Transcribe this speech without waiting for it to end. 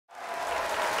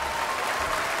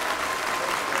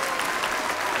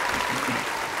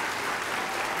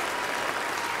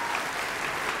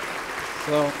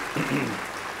So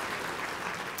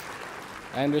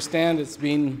I understand it's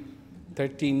been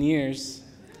 13 years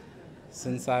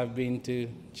since I've been to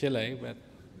Chile, but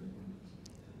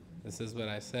this is what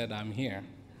I said, I'm here.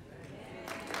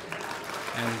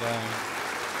 And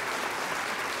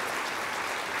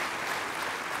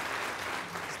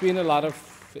it's been a lot of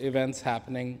events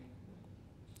happening.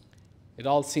 It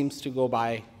all seems to go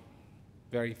by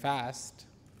very fast.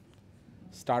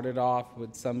 Started off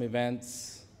with some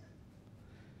events.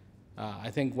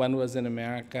 I think one was in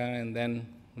America, and then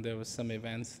there was some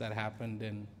events that happened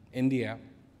in India.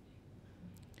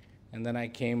 And then I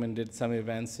came and did some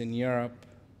events in Europe,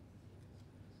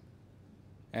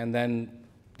 and then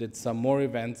did some more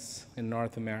events in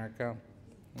North America,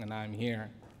 and I'm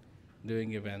here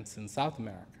doing events in South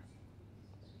America.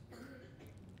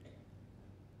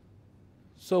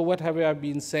 So what have I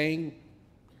been saying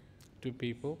to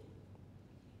people?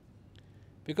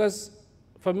 Because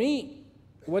for me,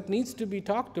 what needs to be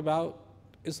talked about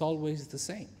is always the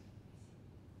same.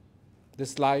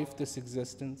 This life, this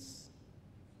existence,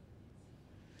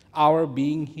 our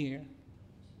being here,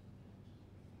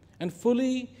 and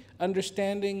fully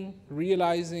understanding,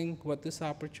 realizing what this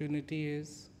opportunity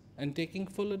is, and taking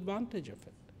full advantage of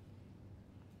it.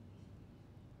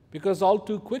 Because all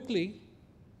too quickly,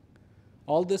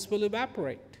 all this will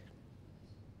evaporate.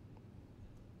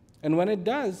 And when it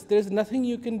does, there's nothing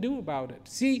you can do about it.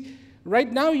 See,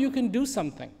 right now you can do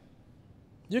something.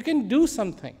 You can do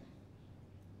something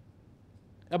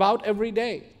about every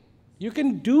day. You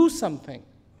can do something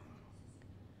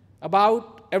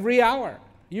about every hour.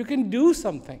 You can do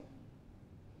something.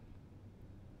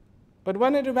 But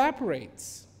when it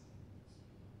evaporates,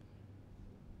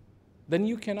 then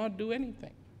you cannot do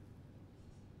anything.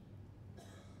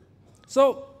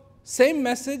 So, same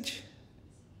message,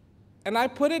 and I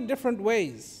put it different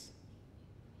ways.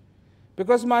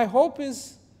 Because my hope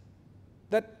is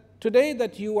that today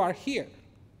that you are here,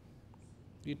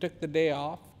 you took the day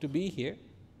off to be here,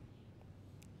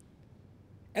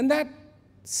 and that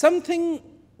something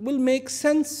will make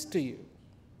sense to you.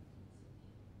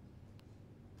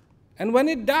 And when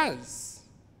it does,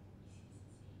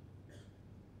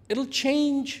 it'll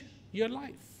change your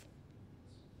life.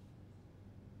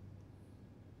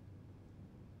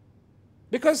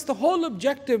 Because the whole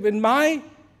objective, in my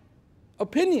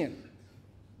opinion,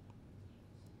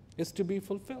 is to be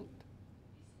fulfilled.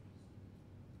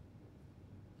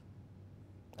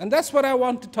 And that's what I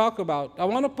want to talk about. I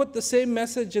want to put the same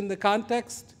message in the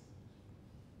context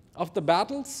of the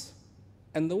battles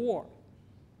and the war.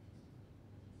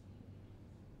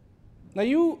 Now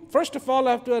you, first of all,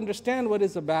 have to understand what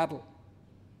is a battle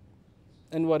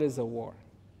and what is a war.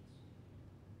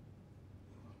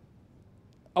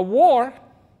 A war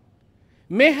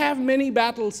may have many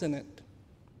battles in it.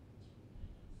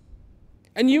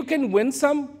 And you can win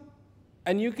some,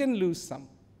 and you can lose some.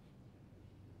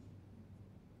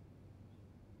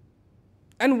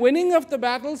 And winning of the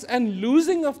battles and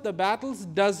losing of the battles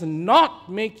does not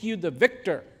make you the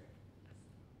victor,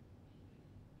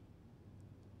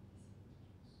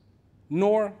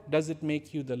 nor does it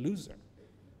make you the loser.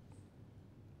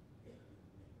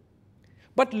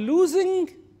 But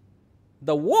losing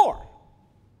the war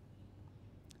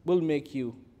will make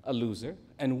you a loser,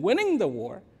 and winning the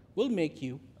war will make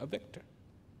you a victor.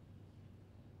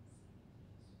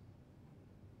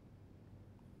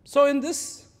 So in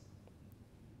this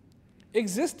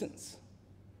existence,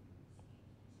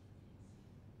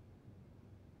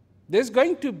 there's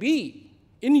going to be,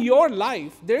 in your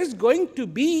life, there's going to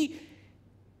be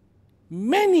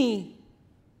many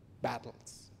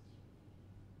battles.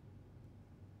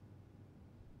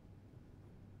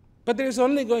 But there's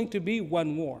only going to be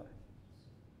one war.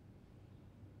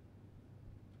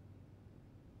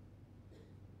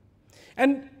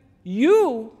 And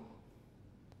you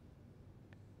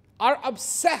are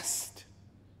obsessed.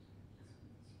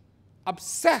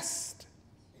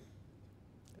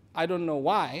 I don't know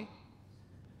why.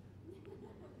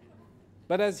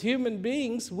 But as human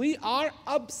beings, we are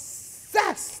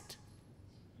obsessed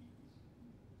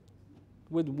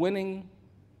with winning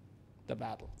the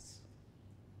battles.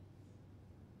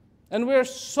 And we're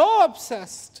so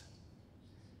obsessed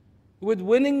with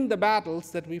winning the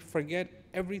battles that we forget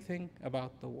everything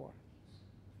about the war.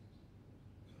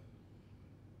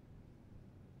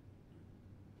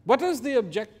 What is the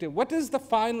objective? What is the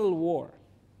final war?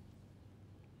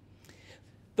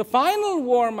 The final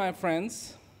war, my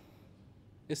friends,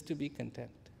 is to be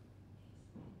content.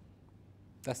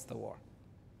 That's the war.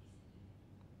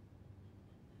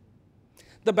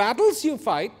 The battles you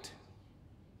fight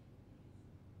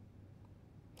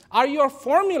are your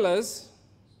formulas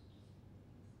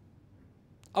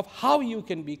of how you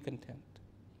can be content.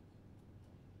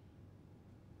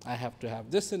 I have to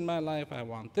have this in my life. I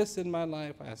want this in my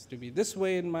life. It has to be this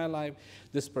way in my life.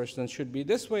 This person should be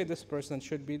this way. This person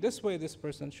should be this way. This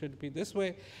person should be this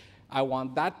way. I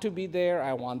want that to be there.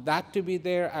 I want that to be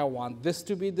there. I want this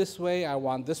to be this way. I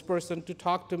want this person to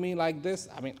talk to me like this.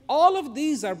 I mean, all of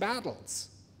these are battles.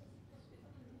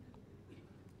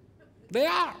 They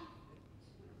are.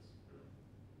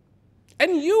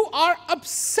 And you are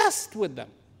obsessed with them.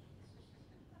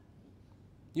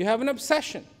 You have an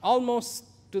obsession, almost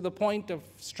to the point of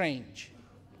strange.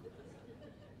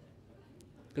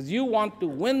 Because you want to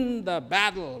win the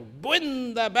battle,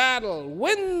 win the battle,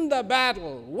 win the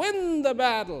battle, win the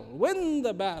battle, win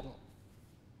the battle.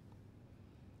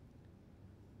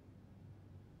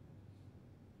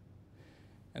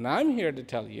 And I'm here to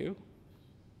tell you,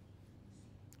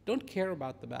 don't care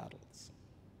about the battles.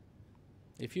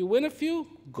 If you win a few,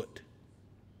 good.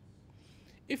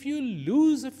 If you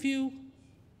lose a few,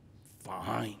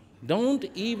 fine. Don't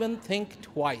even think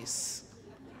twice.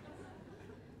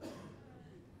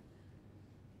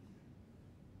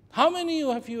 How many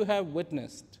of you have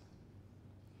witnessed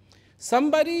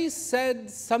somebody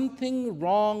said something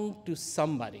wrong to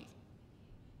somebody,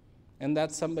 and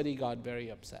that somebody got very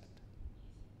upset?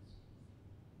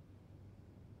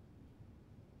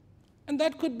 And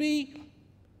that could be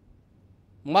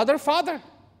mother, father,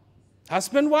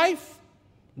 husband, wife,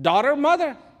 daughter,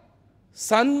 mother,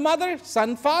 son, mother,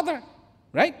 son, father,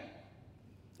 right?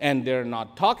 And they're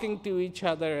not talking to each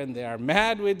other, and they are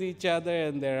mad with each other,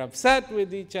 and they're upset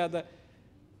with each other,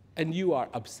 and you are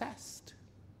obsessed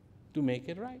to make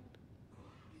it right.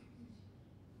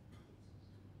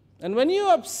 And when you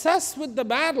obsess with the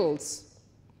battles,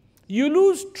 you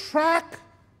lose track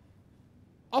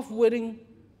of winning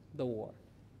the war.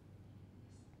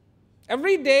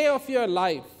 Every day of your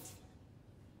life,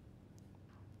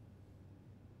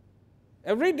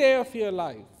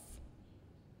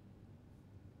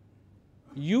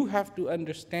 you have to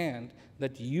understand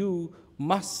that you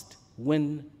must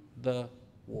win the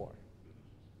war.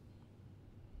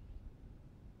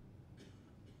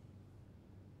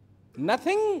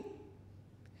 Nothing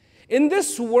in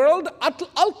this world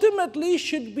ultimately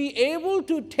should be able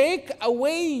to take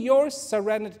away your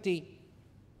serenity.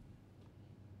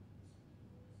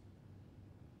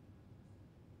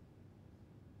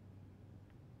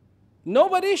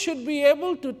 Nobody should be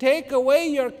able to take away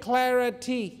your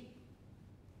clarity.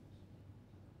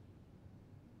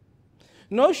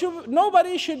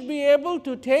 Nobody should be able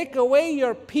to take away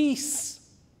your peace.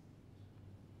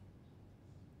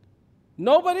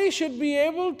 Nobody should be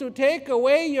able to take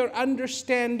away your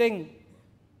understanding.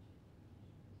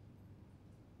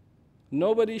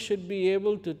 Nobody should be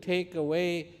able to take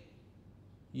away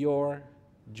your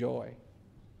joy.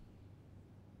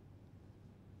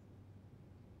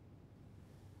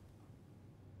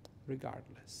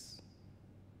 Regardless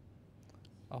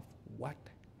of what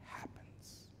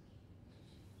happens.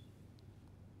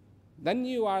 Then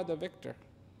you are the victor.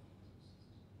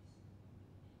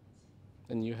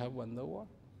 Then you have won the war.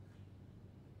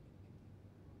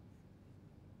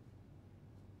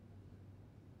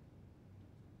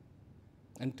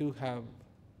 And to have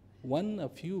won a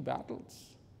few battles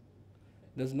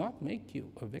does not make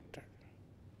you a victor.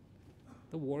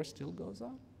 The war still goes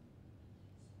on.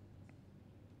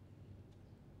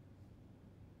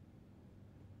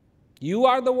 You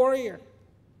are the warrior.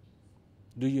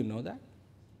 Do you know that?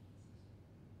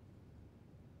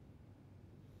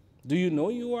 Do you know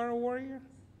you are a warrior?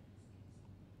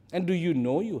 And do you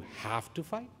know you have to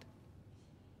fight?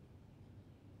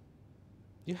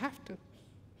 You have to.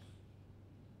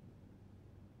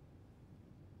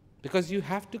 Because you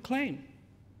have to claim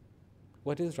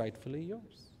what is rightfully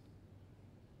yours.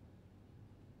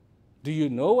 Do you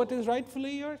know what is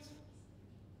rightfully yours?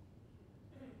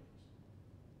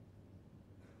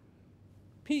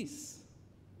 Peace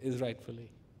is rightfully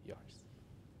yours.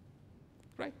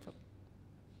 Rightfully.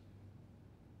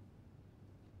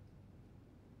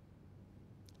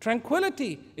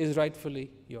 Tranquility is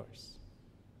rightfully yours.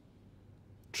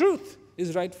 Truth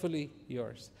is rightfully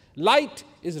yours. Light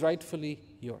is rightfully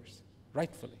yours.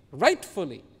 Rightfully.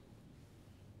 Rightfully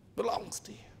belongs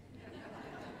to you.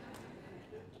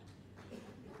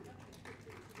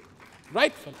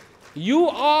 Rightfully. You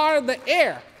are the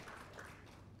heir.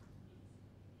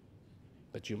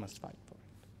 But you must fight for it.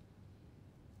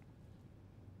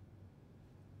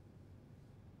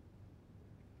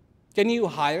 Can you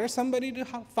hire somebody to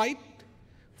fight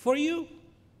for you?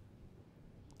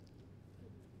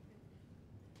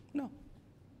 No.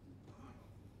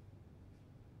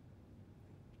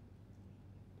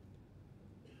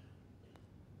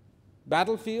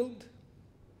 battlefield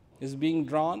is being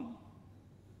drawn.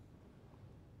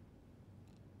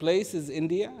 Place is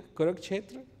India,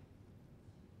 Kurukshetra.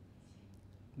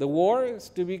 The war is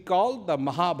to be called the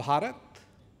Mahabharat.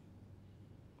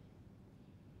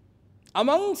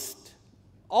 Amongst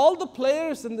all the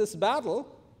players in this battle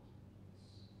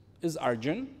is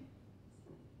Arjun,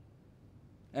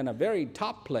 and a very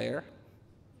top player,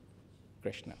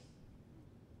 Krishna.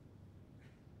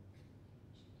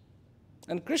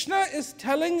 And Krishna is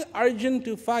telling Arjun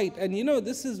to fight, and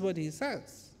this is what he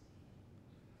says.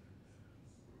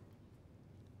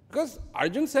 Because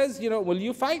Arjun says, will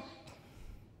you fight?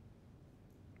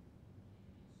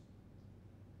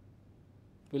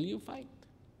 Will you fight?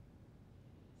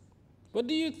 What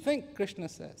do you think Krishna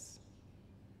says?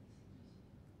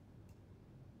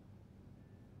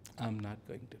 I'm not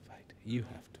going to fight. You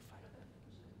have to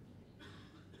fight.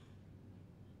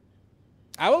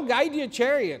 I will guide your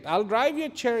chariot. I'll drive your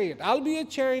chariot. I'll be a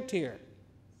charioteer.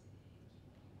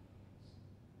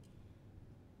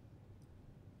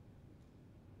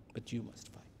 But you must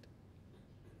fight.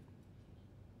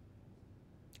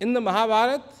 In the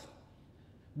Mahabharata,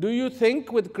 do you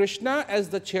think with Krishna as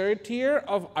the charioteer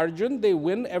of Arjun, they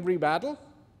win every battle?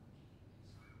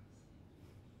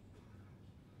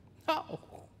 No.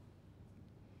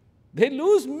 They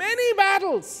lose many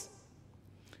battles.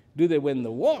 Do they win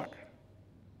the war?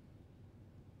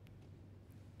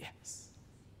 Yes.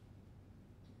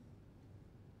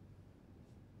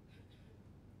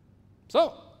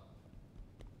 So,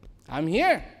 I'm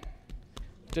here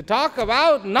to talk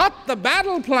about not the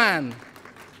battle plan.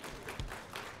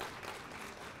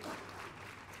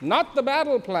 Not the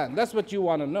battle plan. That's what you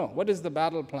want to know. What is the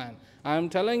battle plan? I'm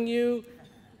telling you,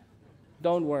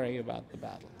 don't worry about the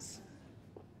battles.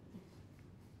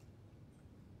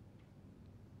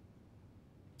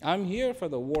 I'm here for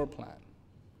the war plan.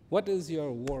 What is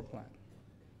your war plan?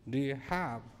 Do you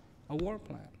have a war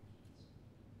plan?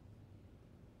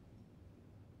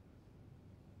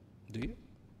 Do you?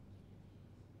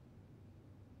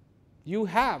 You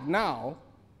have now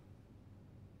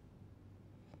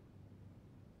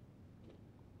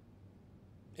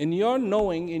in your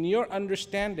knowing, in your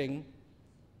understanding,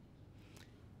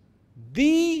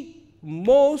 the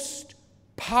most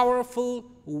powerful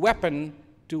weapon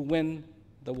to win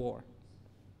the war.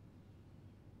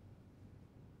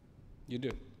 You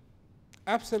do.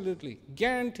 Absolutely.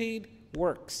 Guaranteed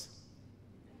works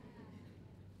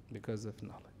because of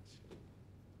knowledge.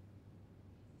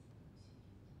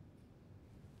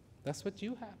 That's what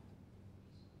you have.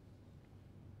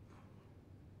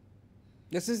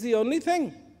 This is the only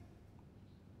thing.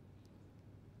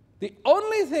 The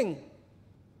only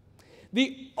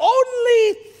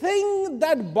thing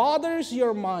that bothers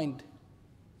your mind.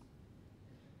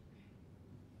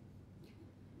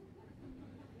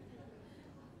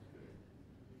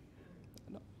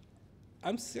 No,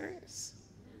 I'm serious.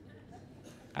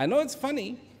 I know it's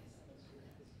funny,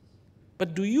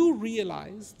 but do you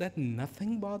realize that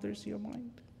nothing bothers your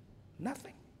mind?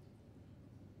 Nothing.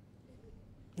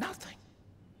 Nothing.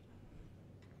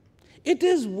 It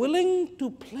is willing to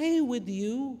play with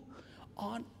you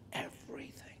on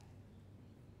everything.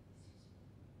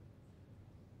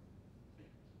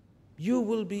 You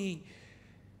will be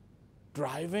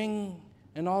driving,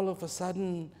 and all of a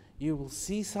sudden you will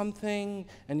see something,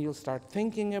 and you'll start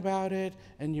thinking about it,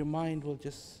 and your mind will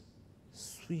just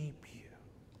sweep you.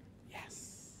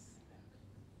 Yes.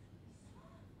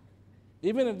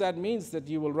 Even if that means that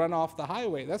you will run off the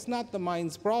highway, that's not the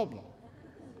mind's problem.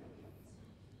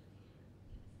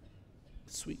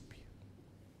 Sweep you.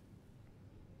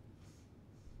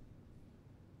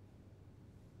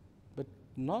 But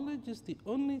knowledge is the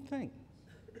only thing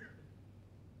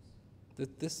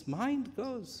that this mind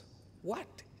goes,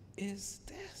 what is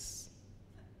this?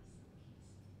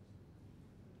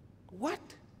 What?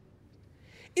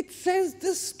 It says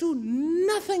this to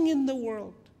nothing in the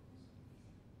world.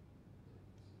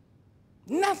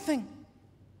 Nothing.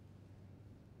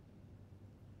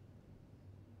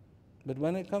 But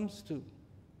when it comes to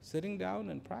sitting down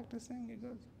and practicing, it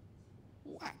goes,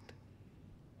 what?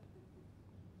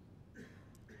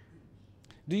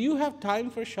 Do you have time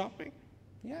for shopping?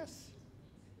 Yes.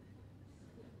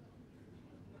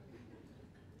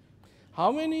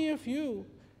 How many of you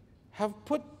have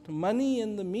put money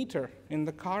in the meter, in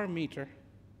the car meter,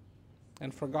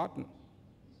 and forgotten,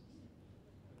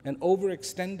 and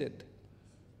overextended,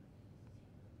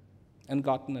 and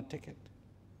gotten a ticket?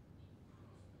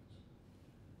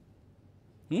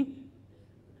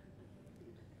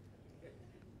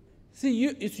 See,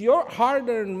 it's your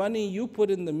hard-earned money you put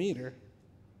in the meter,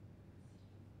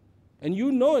 and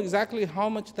you know exactly how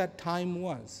much that time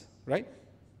was, right?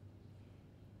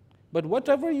 But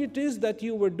whatever it is that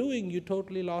you were doing, you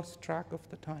totally lost track of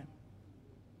the time.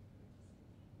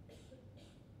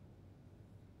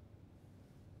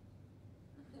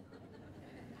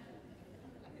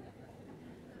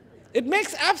 It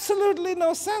makes absolutely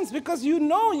no sense, because you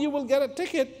know you will get a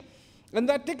ticket, and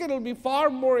that ticket will be far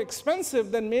more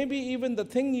expensive than maybe even the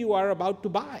thing you are about to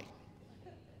buy.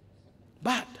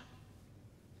 But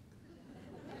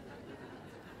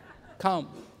calm.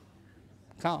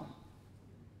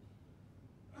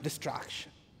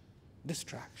 Distraction.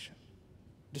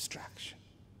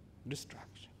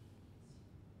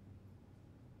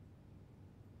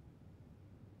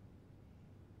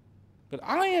 But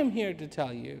I am here to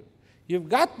tell you, you've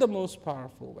got the most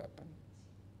powerful weapon.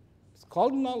 It's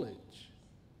called knowledge.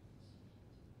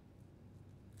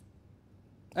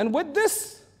 And with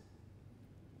this,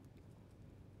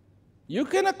 you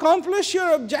can accomplish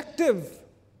your objective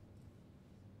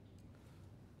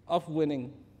of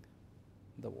winning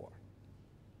the war.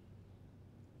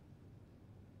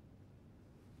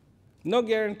 No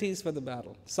guarantees for the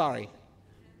battle. Sorry.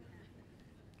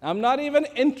 I'm not even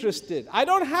interested. I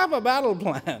don't have a battle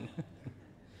plan.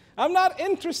 I'm not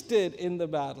interested in the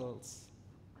battles.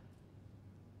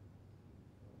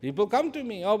 People come to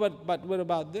me, oh, but what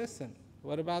about this? And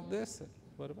what about this? And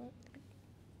what about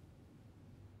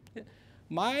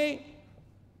that?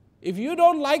 If you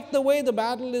don't like the way the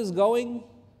battle is going,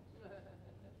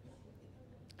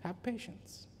 have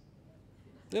patience.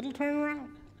 It'll turn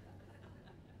around.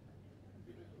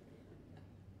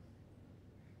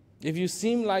 If you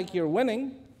seem like you're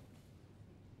winning,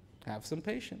 have some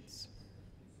patience.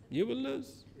 You will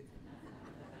lose.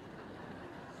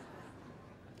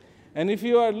 And if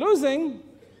you are losing,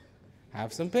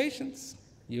 have some patience.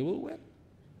 You will win.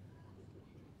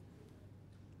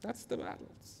 That's the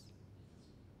battles.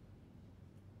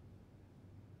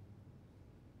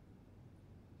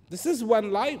 This is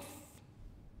one life.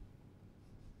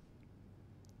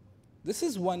 This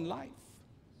is one life.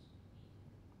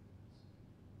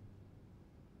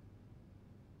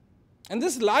 And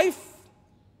this life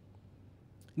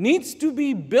needs to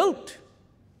be built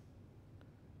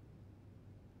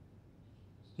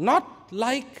not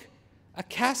like a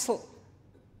castle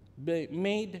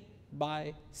made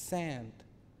by sand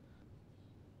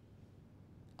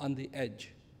on the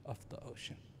edge of the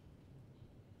ocean.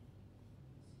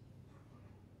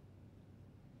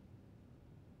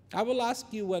 I will ask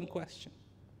you one question.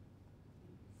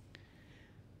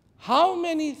 How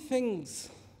many things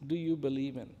do you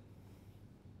believe in?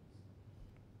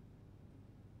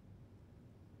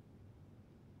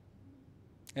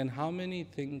 And how many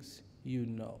things you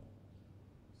know?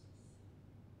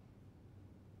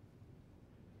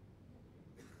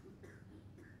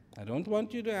 I don't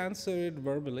want you to answer it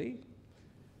verbally.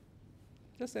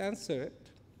 Just answer it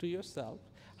to yourself.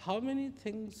 How many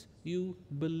things you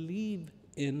believe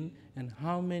in and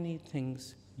how many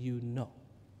things you know?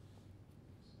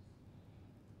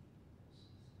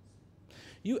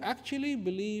 You actually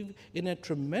believe in a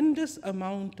tremendous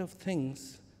amount of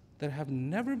things that have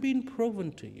never been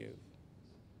proven to you.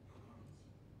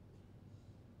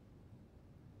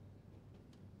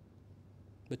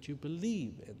 But you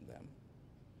believe in them.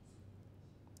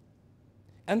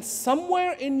 And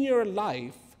somewhere in your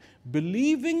life,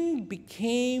 believing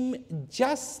became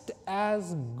just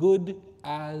as good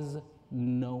as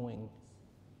knowing.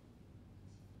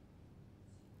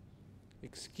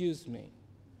 Excuse me.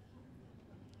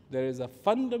 There is a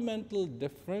fundamental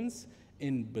difference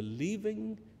in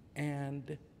believing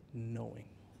and knowing.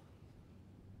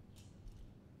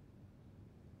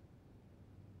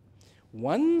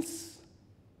 Once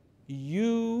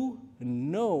you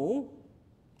know,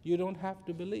 you don't have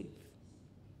to believe.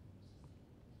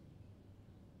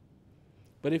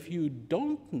 But if you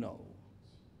don't know,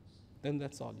 then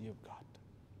that's all you've got,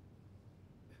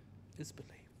 is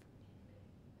belief.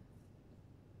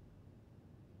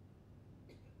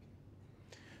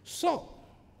 So,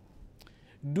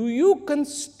 do you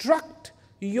construct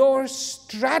your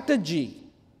strategy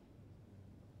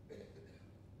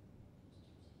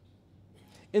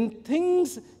in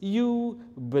things you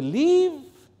believe,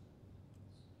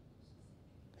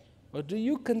 or do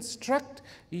you construct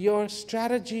your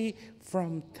strategy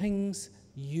from things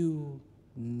you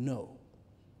know?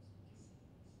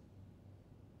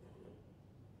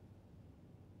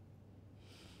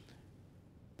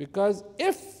 Because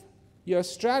if your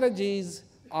strategies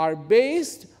are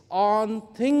based on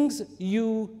things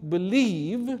you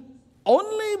believe,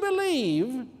 only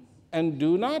believe, and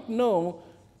do not know,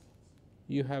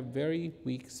 you have very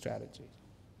weak strategy.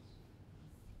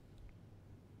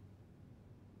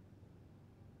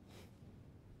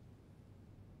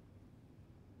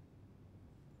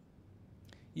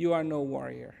 You are no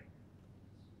warrior.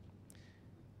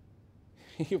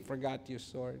 You forgot your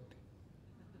sword.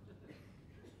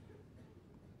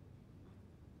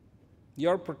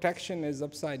 Your protection is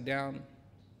upside down.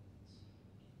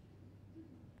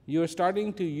 You're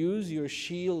starting to use your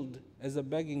shield as a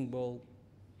begging bowl.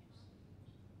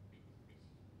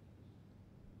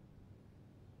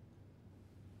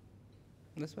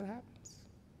 That's what happens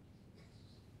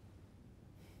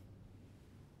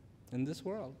in this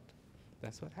world.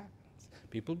 That's what happens.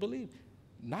 People believe.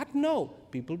 Not know.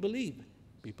 People believe.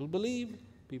 People believe.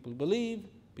 People believe.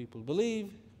 People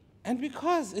believe. And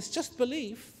because it's just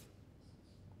belief,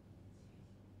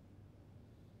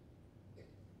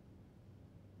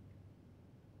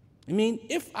 I mean,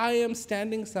 if I am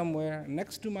standing somewhere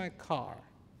next to my car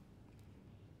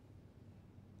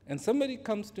and somebody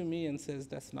comes to me and says,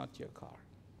 "That's not your car,"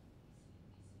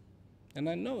 and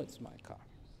I know it's my car,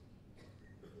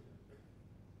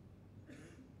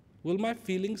 will my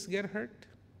feelings get hurt?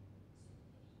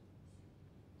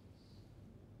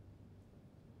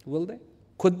 Will they?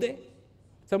 Could they?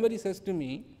 Somebody says to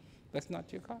me, "That's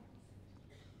not your car."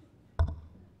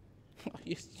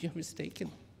 You're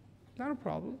mistaken. Not a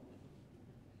problem.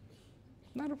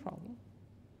 Not a problem.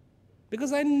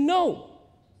 Because I know.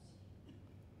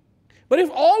 But if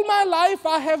all my life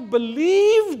I have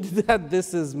believed that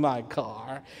this is my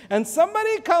car, and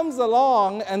somebody comes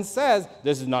along and says,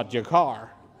 "This is not your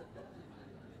car,"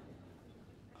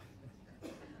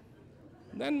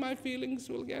 then my feelings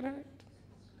will get hurt.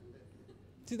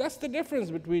 See, that's the difference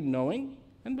between knowing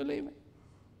and believing.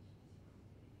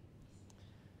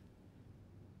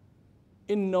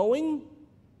 In knowing,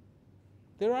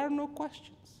 there are no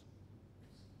questions.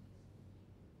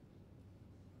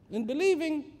 In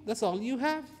believing, that's all you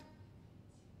have.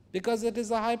 Because it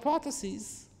is a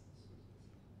hypothesis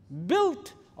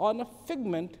built on a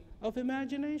figment of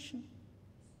imagination.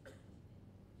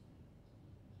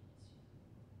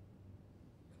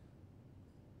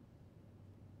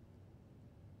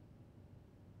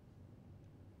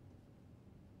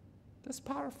 That's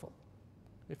powerful.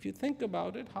 If you think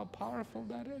about it, how powerful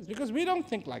that is. Because we don't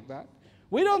think like that.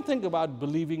 We don't think about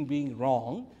believing being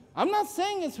wrong. I'm not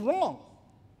saying it's wrong.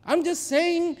 I'm just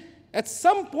saying at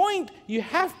some point you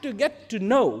have to get to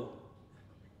know.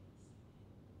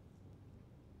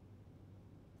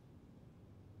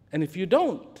 And if you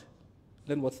don't,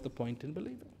 then what's the point in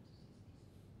believing?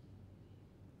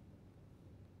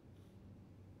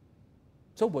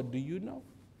 So what do you know?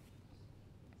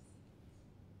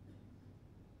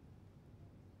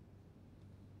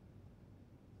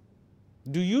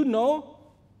 Do you know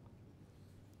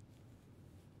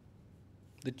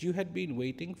that you had been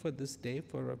waiting for this day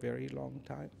for a very long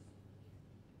time?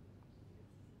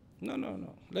 No.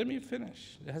 Let me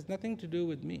finish. It has nothing to do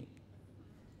with me.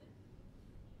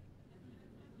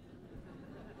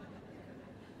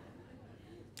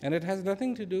 And it has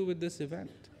nothing to do with this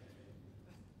event.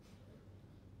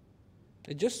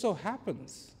 It just so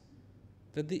happens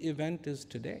that the event is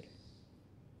today.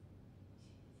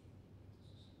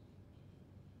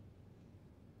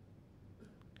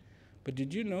 But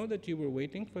did you know that you were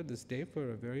waiting for this day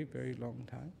for a very, very long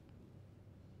time?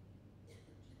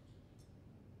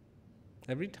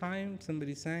 Every time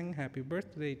somebody sang happy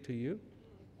birthday to you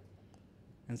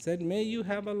and said, "May you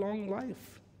have a long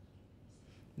life,"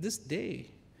 this day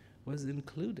was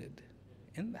included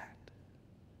in that.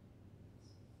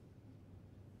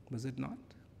 Was it not?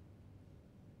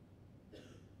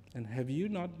 And have you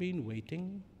not been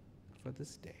waiting for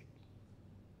this day?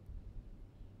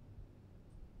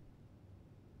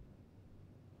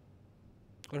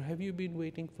 Or have you been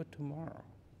waiting for tomorrow?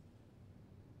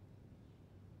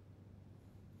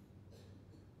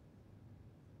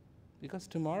 Because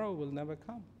tomorrow will never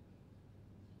come.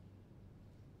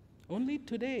 Only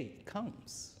today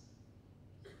comes.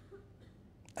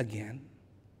 Again,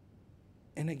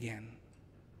 and again,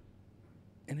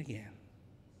 and again,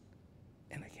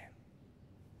 and again.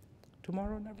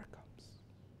 Tomorrow never comes.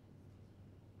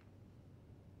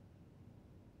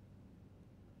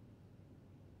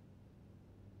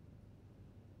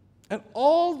 And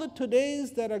all the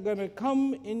todays that are going to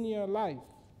come in your life,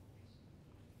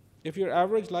 if your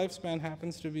average lifespan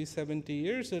happens to be 70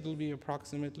 years, it will be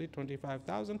approximately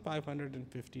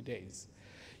 25,550 days.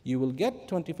 You will get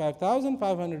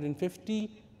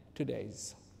 25,550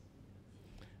 todays,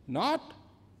 not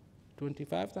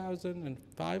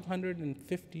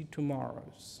 25,550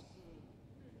 tomorrows.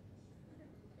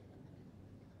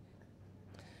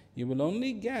 You will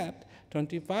only get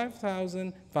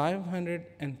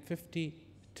 25,550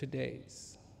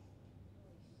 todays.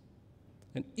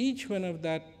 And each one of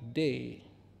that day,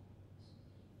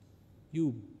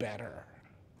 you better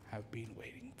have been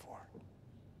waiting for.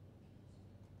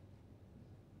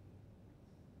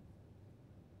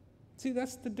 See,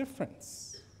 that's the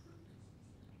difference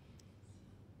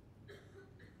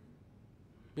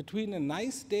between a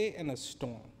nice day and a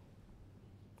storm.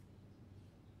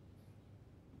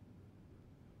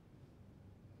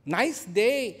 Nice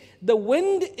day, the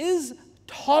wind is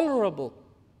tolerable.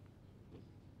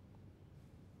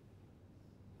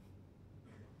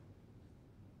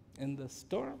 In the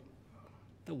storm,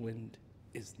 the wind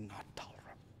is not tolerable.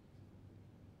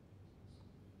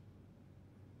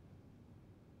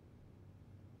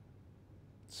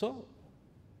 So,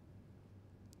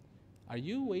 are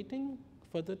you waiting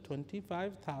for the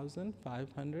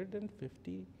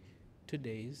 25,550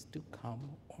 days to come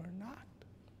or not?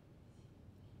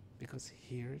 Because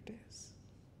here it is.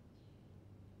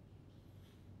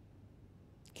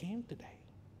 It came today.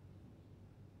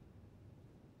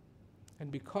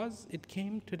 And because it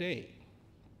came today,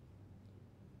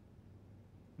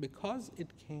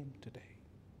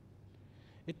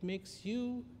 it makes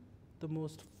you the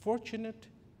most fortunate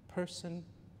person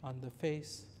on the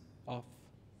face of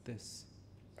this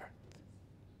earth.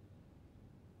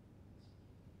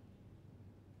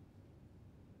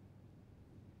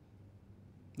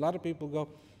 A lot of people go,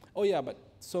 oh yeah, but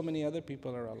so many other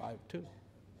people are alive too,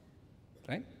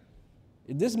 right?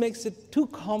 This makes it too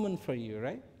common for you,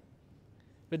 right?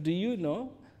 But do you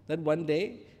know that one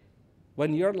day,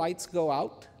 when your lights go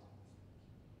out,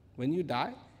 when you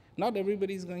die, not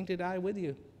everybody's going to die with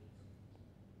you.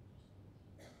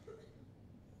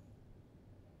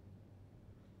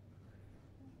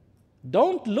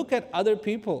 Don't look at other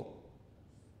people.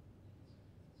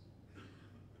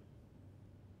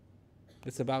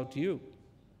 It's about you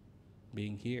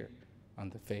being here on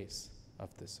the face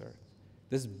of this earth.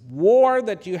 This war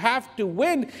that you have to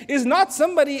win is not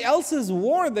somebody else's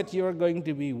war that you are going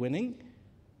to be winning.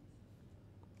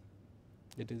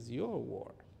 It is your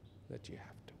war that you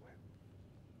have to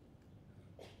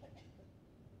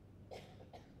win.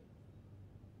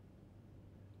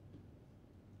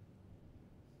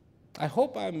 I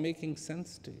hope I'm making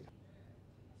sense to you.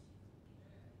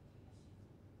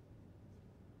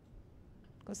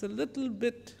 Because a little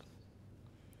bit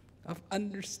of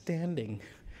understanding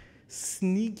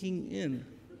sneaking in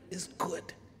is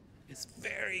good. It's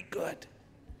very good.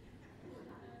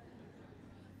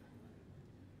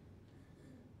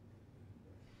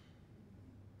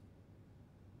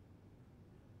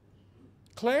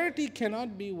 Clarity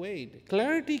cannot be weighed.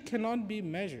 Clarity cannot be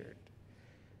measured.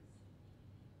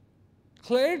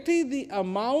 Clarity, the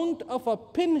amount of a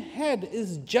pinhead,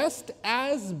 is just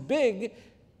as big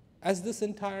as this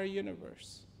entire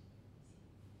universe.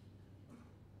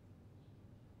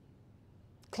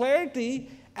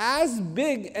 Clarity, as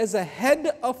big as a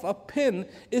head of a pin,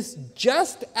 is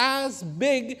just as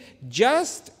big,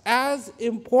 just as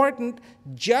important,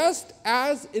 just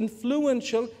as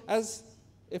influential as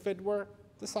if it were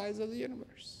the size of the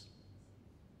universe.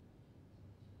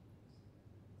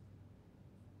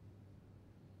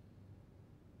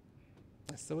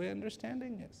 That's the way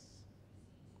understanding is.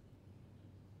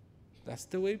 That's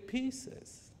the way peace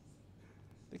is.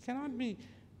 They cannot be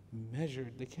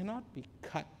measured, they cannot be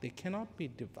cut, they cannot be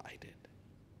divided.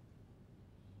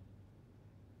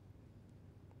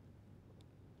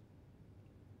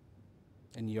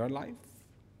 In your life,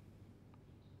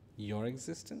 your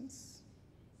existence,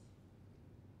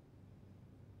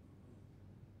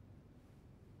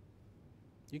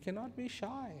 you cannot be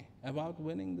shy about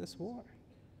winning this war.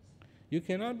 You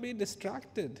cannot be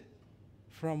distracted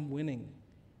from winning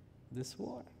this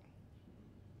war.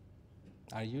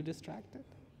 Are you distracted?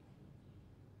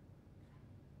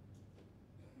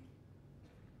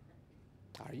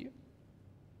 Are you?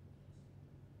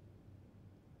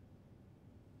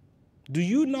 Do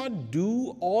you not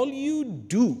do all you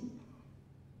do?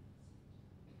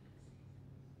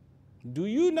 Do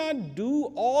you not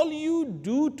do all you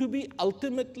do to be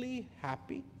ultimately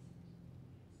happy?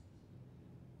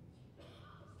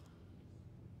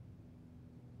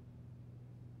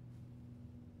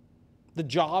 The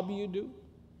job you do?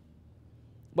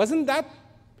 Wasn't that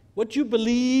what you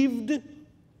believed?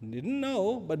 Didn't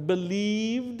know, but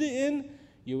believed in?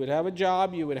 You would have a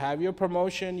job, you would have your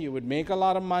promotion, you would make a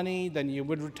lot of money, then you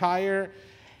would retire,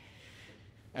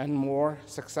 and more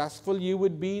successful you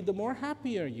would be, the more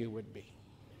happier you would be.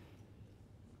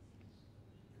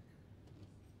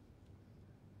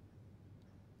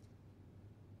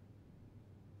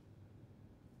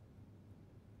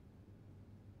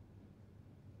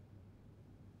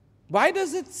 Why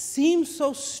does it seem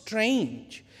so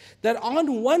strange that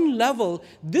on one level,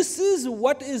 this is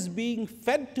what is being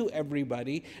fed to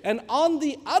everybody, and on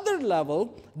the other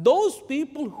level, those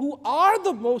people who are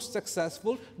the most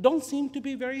successful don't seem to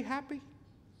be very happy?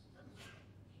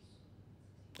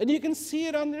 And you can see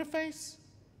it on their face.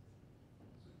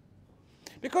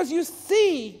 Because you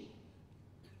see,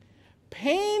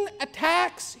 pain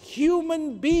attacks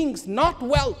human beings, not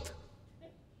wealth.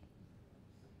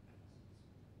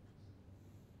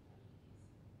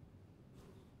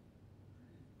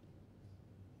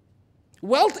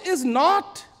 Wealth is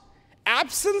not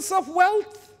absence of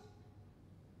wealth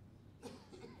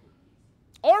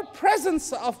or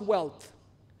presence of wealth.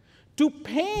 To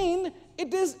pain,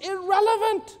 it is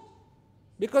irrelevant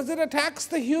because it attacks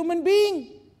the human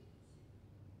being.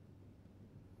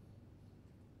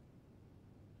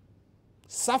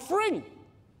 Suffering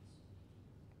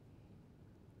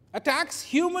attacks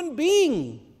human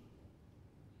being,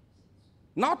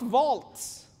 not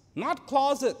vaults, not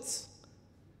closets,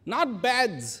 not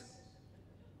beds.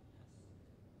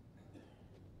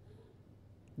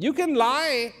 You can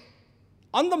lie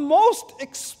on the most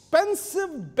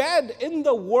expensive bed in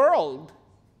the world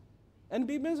and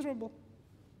be miserable.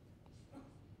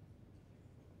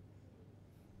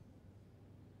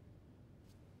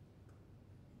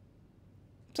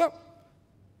 So,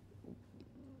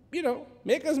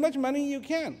 make as much money you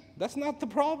can. That's not the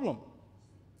problem.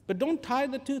 But don't tie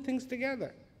the two things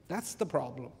together. That's the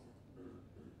problem.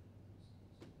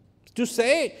 To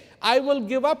say, I will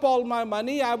give up all my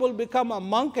money, I will become a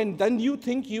monk, and then you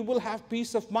think you will have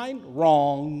peace of mind?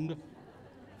 Wrong.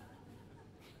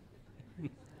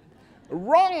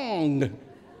 Wrong.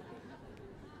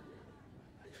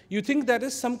 You think that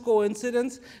is some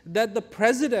coincidence that the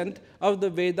president of the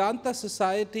Vedanta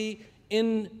Society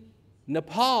in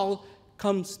Nepal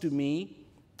comes to me?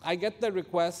 I get the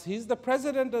request. He's the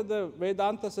president of the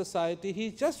Vedanta Society.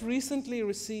 He just recently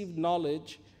received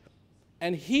knowledge,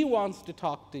 and he wants to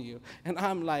talk to you. And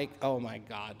I'm like, oh my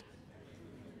God.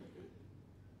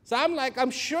 So I'm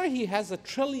sure he has 1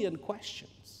 trillion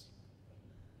questions.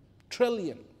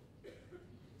 Trillion.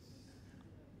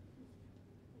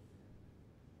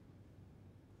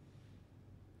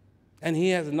 And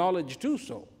he has knowledge too,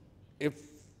 so if,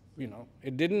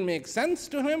 it didn't make sense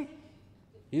to him,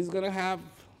 he's going to have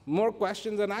more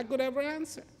questions than I could ever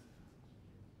answer.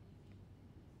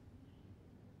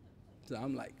 So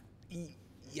I'm like,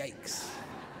 yikes.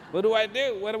 What do I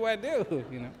do? What do I do?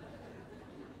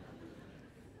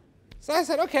 So I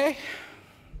said, okay,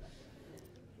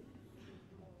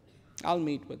 I'll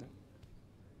meet with him.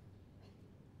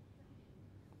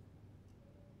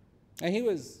 And he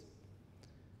was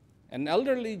an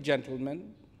elderly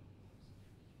gentleman,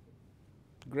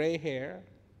 gray hair,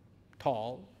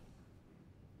 tall,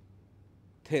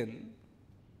 thin.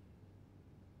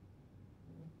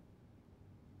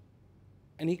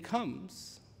 And he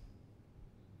comes,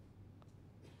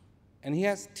 and he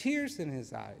has tears in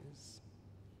his eyes.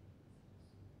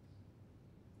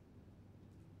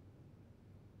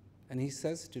 And he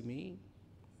says to me,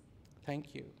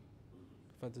 thank you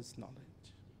for this knowledge.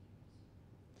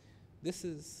 This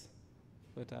is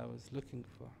what I was looking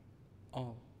for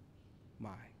all my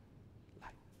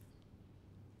life.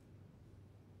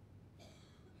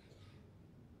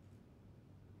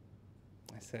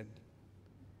 I said,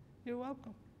 you're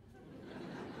welcome.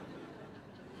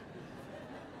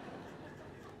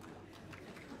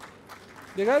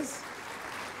 Because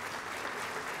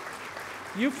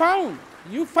you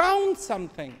found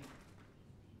something.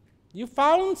 You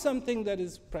found something that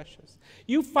is precious.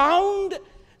 You found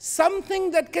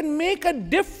something that can make a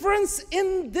difference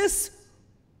in this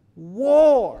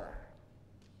war.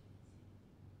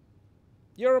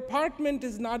 Your apartment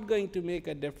is not going to make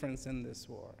a difference in this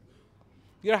war.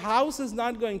 Your house is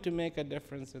not going to make a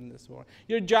difference in this war.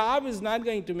 Your job is not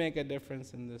going to make a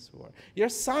difference in this war. Your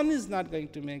son is not going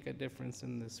to make a difference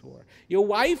in this war. Your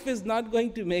wife is not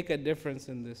going to make a difference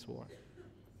in this war.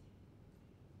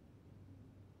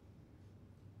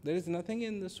 There is nothing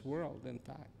in this world, in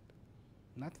fact,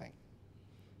 nothing,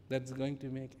 that's going to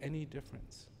make any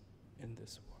difference in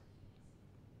this war.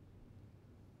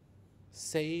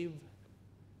 Save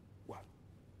one.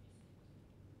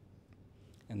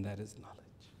 And that is knowledge.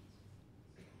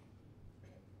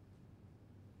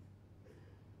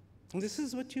 And this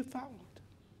is what you found.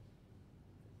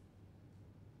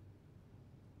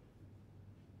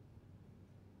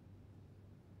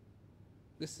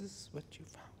 This is what you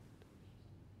found.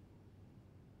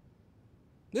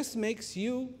 This makes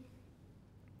you,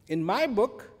 in my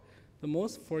book, the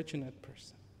most fortunate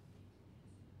person.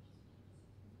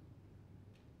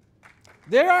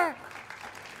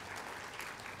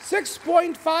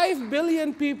 6.5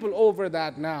 billion people over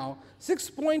that now.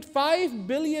 6.5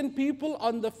 billion people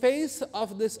on the face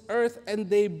of this earth, and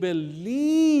they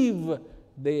believe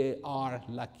they are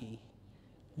lucky.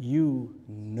 You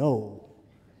know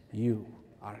you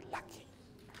are lucky.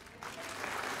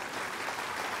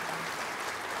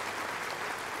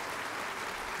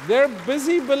 They're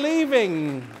busy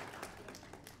believing.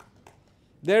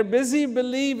 They're busy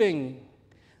believing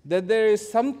that there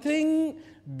is something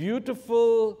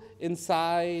beautiful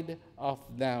inside of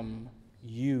them.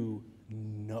 You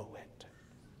know it.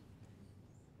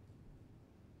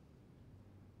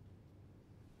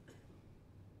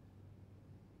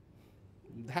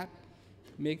 That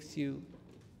makes you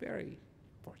very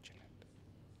fortunate.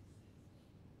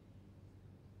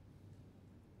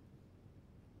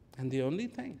 And the only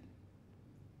thing,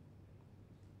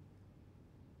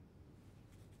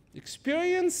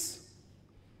 experience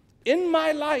in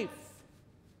my life,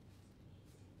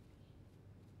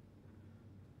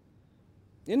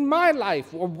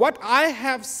 or what I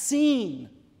have seen,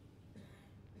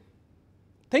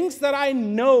 things that I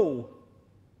know,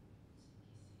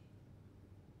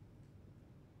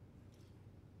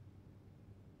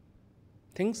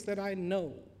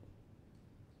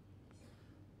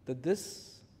 that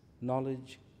this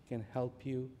knowledge can help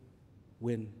you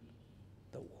win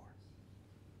the war.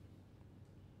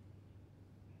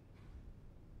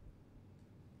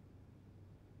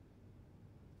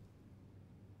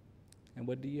 And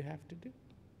what do you have to do?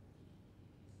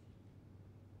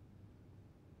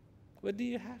 What do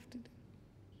you have to do?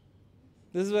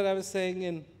 This is what I was saying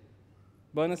in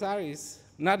Buenos Aires,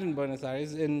 not in Buenos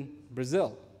Aires, in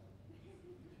Brazil.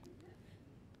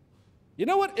 You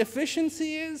know what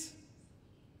efficiency is?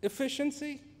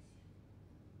 Efficiency?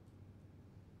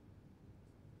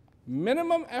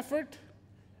 Minimum effort,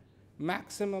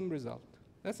 maximum result.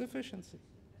 That's efficiency,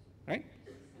 right?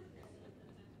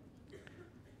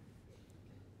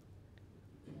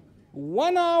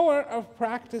 1 hour of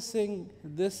practicing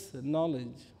this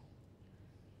knowledge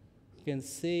can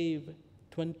save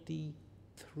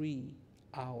 23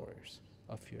 hours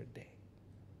of your day.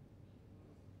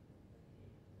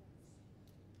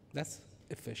 That's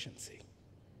efficiency.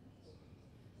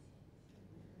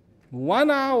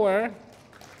 1 hour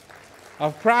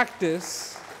of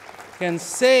practice can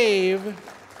save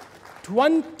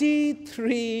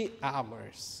 23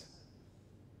 hours.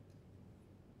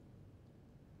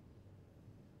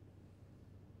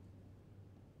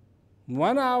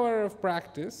 One hour of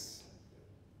practice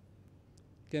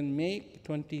can make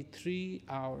 23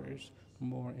 hours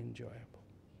more enjoyable.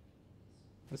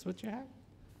 That's what you have.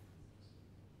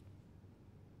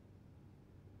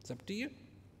 It's up to you.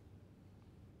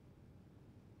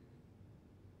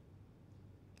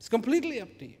 It's completely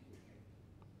up to you.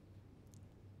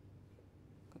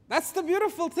 That's the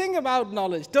beautiful thing about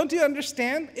knowledge. Don't you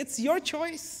understand? It's your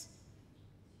choice.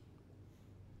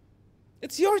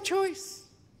 It's your choice.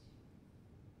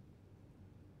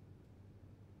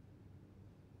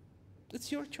 It's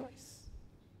your choice.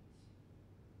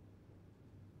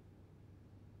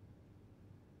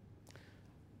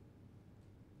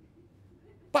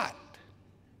 But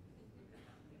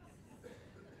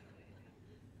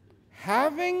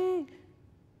having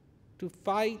to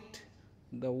fight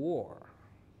the war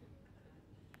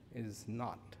is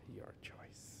not your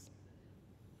choice.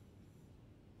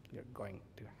 You're going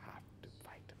to have to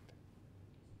fight it.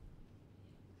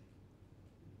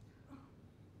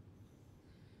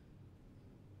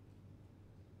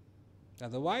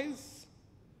 Otherwise,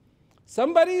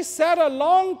 somebody said a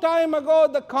long time ago,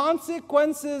 the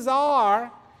consequences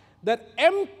are that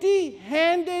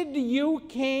empty-handed you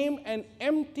came and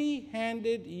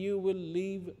empty-handed you will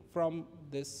leave from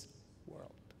this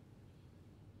world.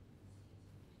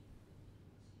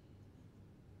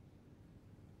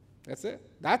 That's it.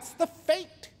 That's the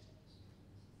fate.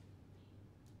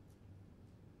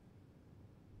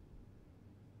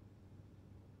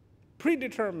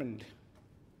 Predetermined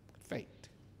fate.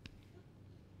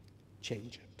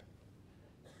 Change it.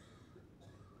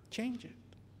 Change it.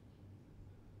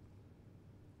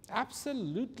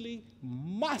 Absolutely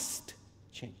must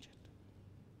change it.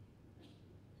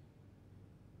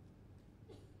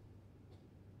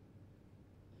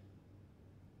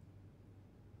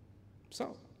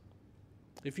 So,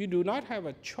 if you do not have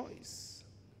a choice,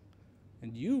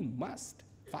 and you must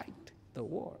fight the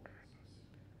war,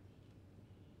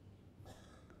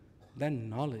 then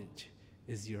knowledge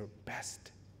is your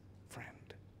best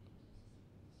friend.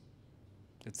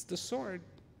 It's the sword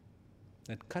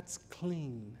that cuts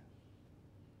clean.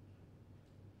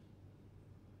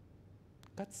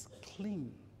 Cuts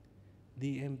clean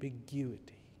the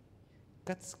ambiguity.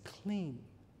 Cuts clean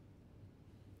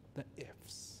the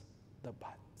ifs, the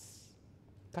buts.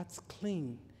 Cuts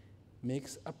clean,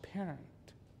 makes apparent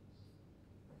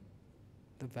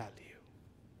the value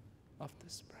of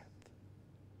this breath,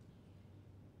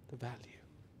 the value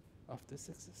of this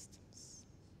existence.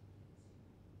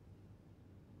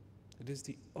 It is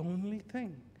the only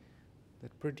thing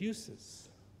that produces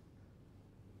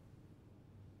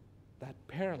that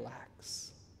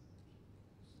parallax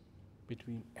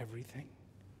between everything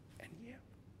and you.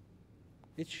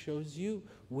 It shows you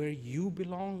where you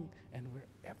belong and where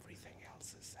everything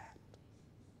else is at.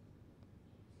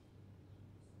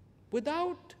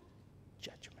 Without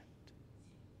judgment.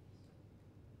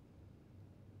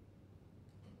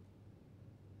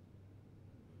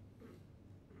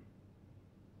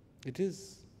 It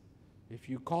is, if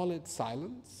you call it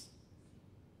silence,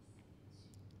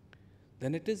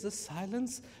 then it is a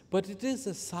silence, but it is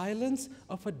a silence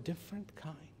of a different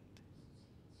kind.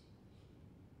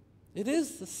 It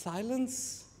is the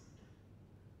silence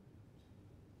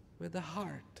where the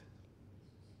heart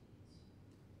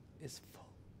is full,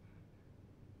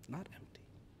 not empty.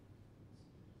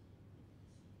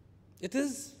 It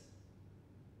is,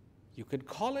 you could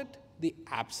call it the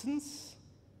absence,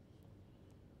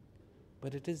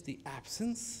 but it is the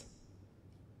absence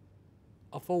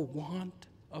of a want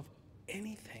of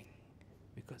anything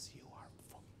because you are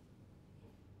full.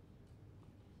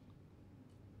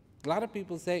 A lot of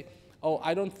people say, oh,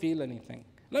 I don't feel anything.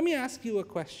 Let me ask you a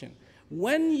question.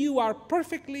 When you are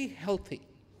perfectly healthy,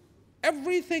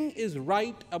 everything is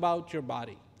right about your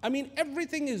body. I mean,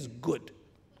 everything is good.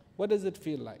 What does it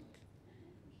feel like?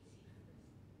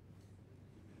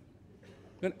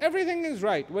 When everything is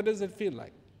right, what does it feel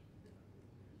like?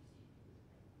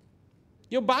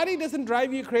 Your body doesn't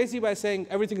drive you crazy by saying,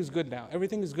 everything is good now,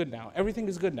 everything is good now, everything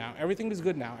is good now, everything is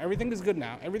good now, everything is good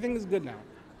now, everything is good now.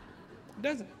 It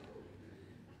doesn't.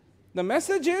 The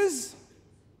message is,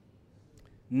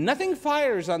 nothing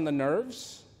fires on the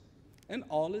nerves, and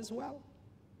all is well.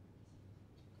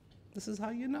 This is how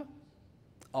you know.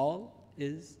 All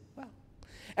is well.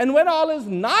 And when all is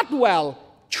not well,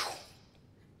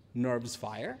 nerves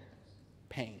fire,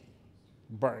 pain,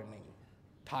 burning,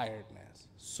 tiredness,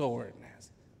 soreness,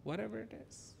 whatever it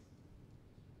is.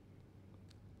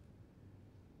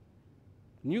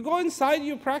 When you go inside,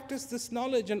 you practice this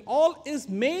knowledge, and all is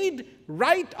made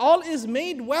right, all is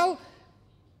made well,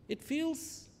 it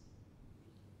feels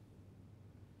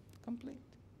complete.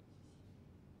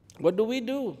 What do we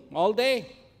do all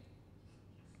day?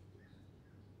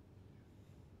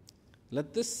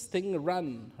 Let this thing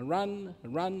run, run,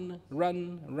 run,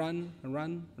 run, run,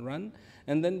 run, run,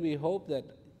 and then we hope that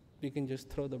we can just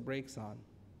throw the brakes on.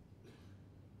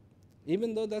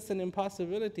 Even though that's an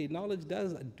impossibility, knowledge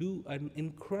does do an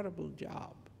incredible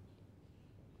job.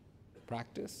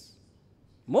 Practice.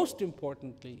 Most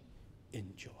importantly,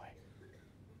 enjoy.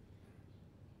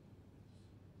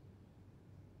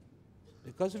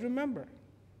 Because remember,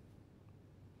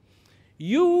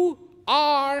 you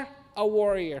are a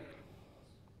warrior.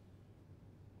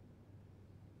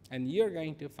 And you're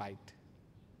going to fight.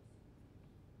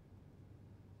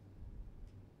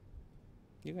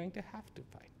 You're going to have to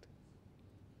fight.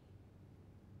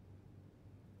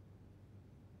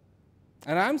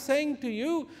 And I'm saying to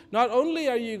you, not only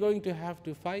are you going to have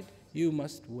to fight, you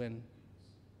must win.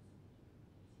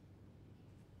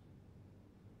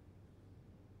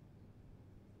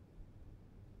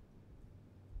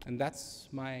 And that's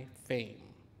my fame.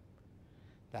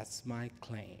 That's my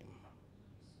claim.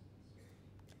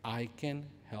 I can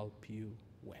help you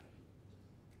win.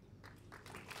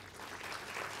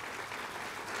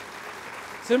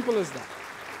 Simple as that.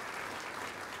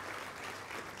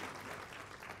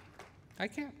 I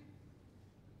can.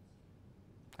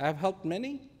 I have helped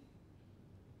many,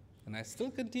 and I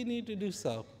still continue to do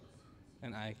so,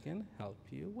 and I can help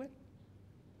you win.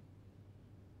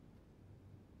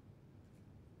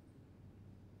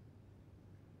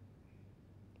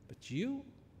 But you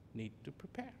need to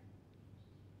prepare.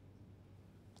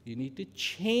 You need to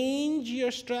change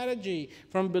your strategy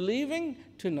from believing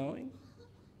to knowing.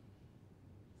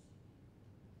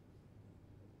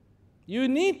 You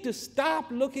need to stop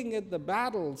looking at the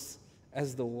battles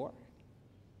as the war,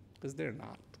 because they're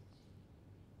not.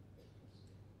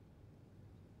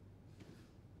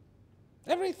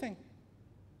 Everything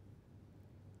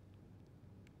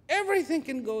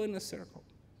can go in a circle.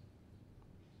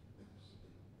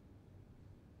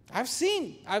 I've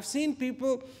seen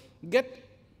people get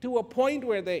to a point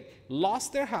where they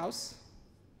lost their house,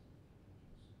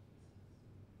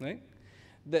 right?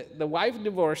 The wife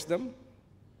divorced them,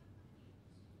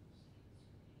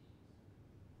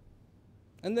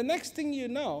 and the next thing you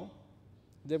know,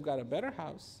 They've got a better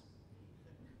house.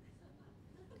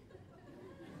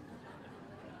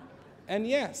 And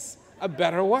yes, a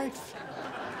better wife.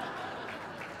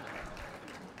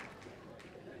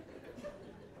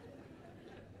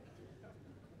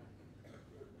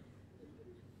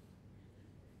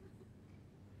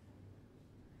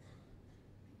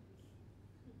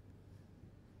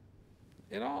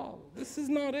 This is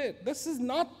not it. This is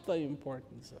not the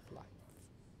importance of life.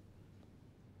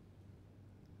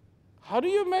 How do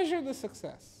you measure the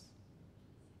success?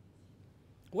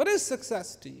 What is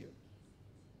success to you?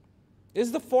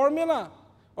 Is the formula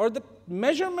or the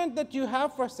measurement that you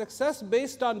have for success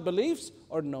based on beliefs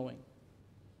or knowing?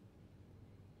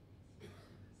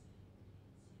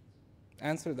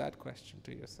 Answer that question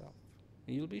to yourself,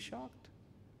 and you'll be shocked.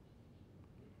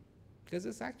 Because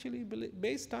it's actually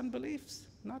based on beliefs,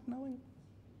 not knowing.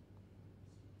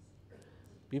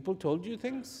 People told you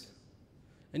things,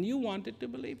 and you wanted to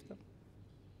believe them.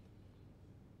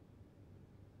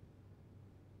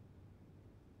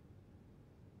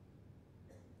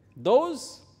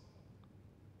 Those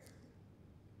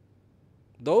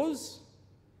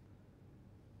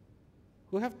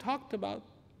who have talked about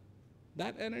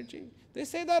that energy, they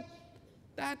say that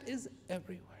that is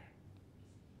everywhere.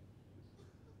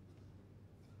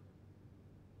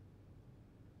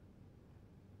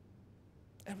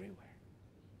 Everywhere.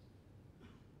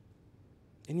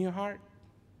 In your heart,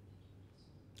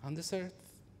 on this earth,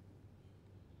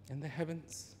 in the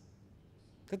heavens.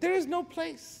 That there is no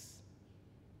place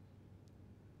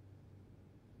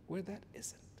where that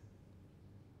isn't.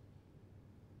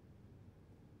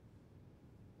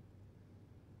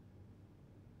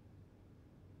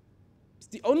 It's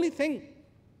the only thing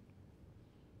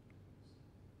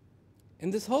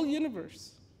in this whole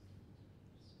universe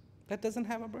that doesn't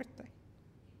have a birthday.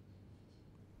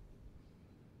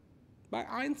 By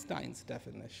Einstein's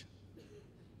definition,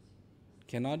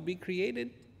 cannot be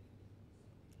created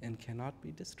and cannot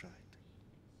be destroyed.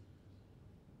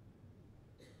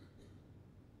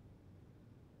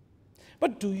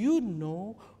 But do you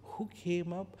know who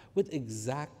came up with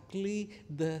exactly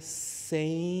the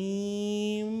same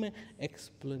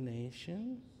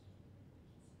explanation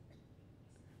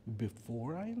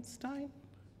before Einstein?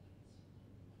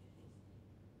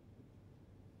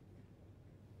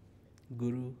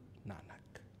 Guru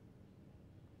Nanak.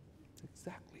 That's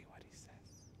exactly what he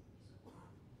says.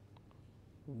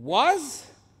 Was,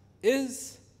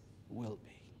 is, will be.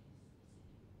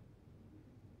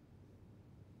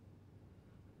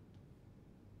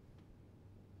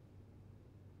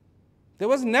 There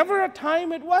was never a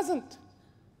time it wasn't.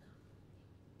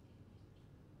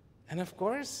 And of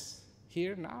course,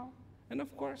 here now, and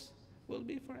of course, will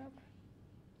be forever.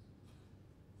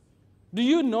 Do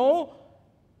you know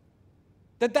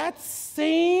that that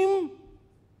same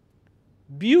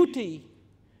beauty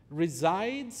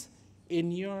resides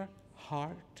in your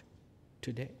heart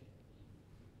today?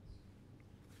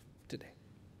 Today.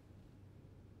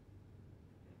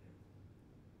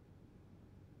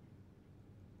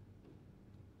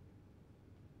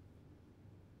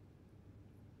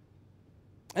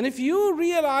 And if you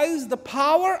realize the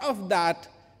power of that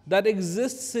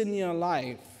exists in your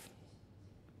life,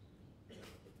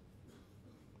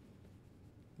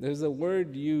 there's a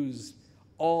word used,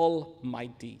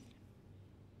 almighty.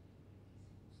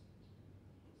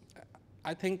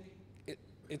 I think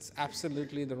it's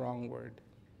absolutely the wrong word.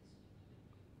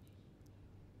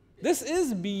 This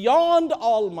is beyond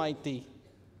almighty.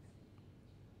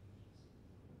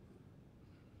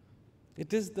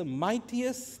 It is the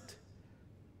mightiest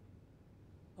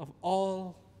of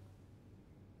all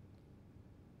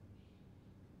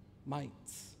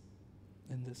mights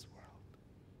in this world.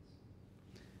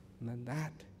 And then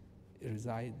that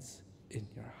resides in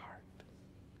your heart.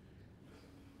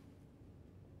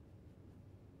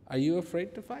 Are you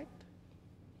afraid to fight?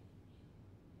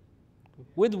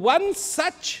 With one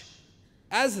such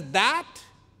as that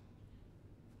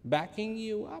backing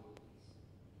you up?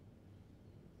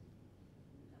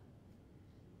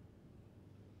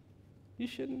 You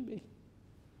shouldn't be.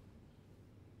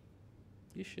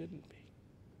 You shouldn't be.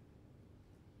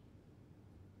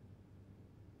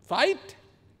 Fight.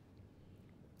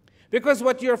 Because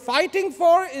what you're fighting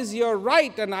for is your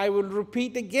right, and I will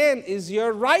repeat again, is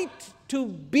your right to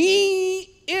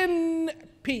be in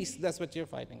peace. That's what you're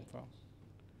fighting for.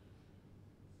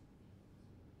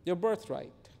 Your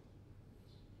birthright.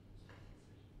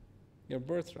 Your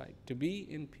birthright, to be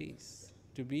in peace,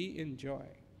 to be in joy,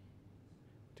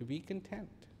 to be content,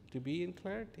 to be in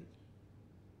clarity.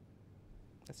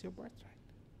 That's your birthright.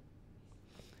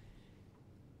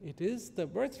 It is the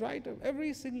birthright of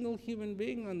every single human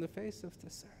being on the face of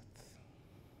this earth.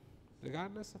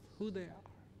 regardless of who they are,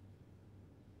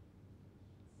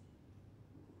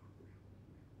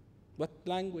 what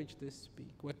language they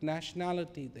speak, what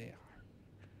nationality they are.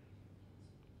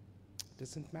 It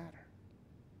doesn't matter.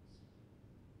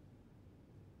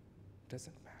 It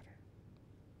doesn't matter.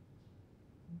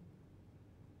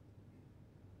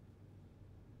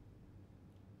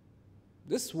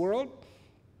 This world,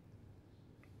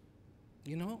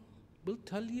 will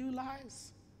tell you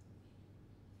lies.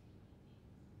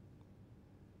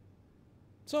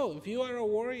 So, if you are a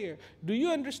warrior, do you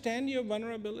understand your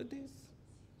vulnerabilities?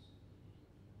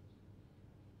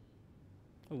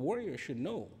 A warrior should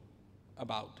know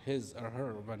about his or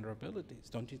her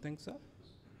vulnerabilities, don't you think so?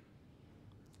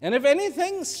 And if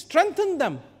anything, strengthen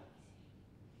them.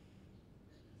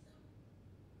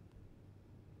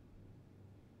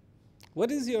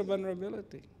 What is your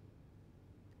vulnerability?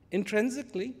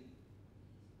 Intrinsically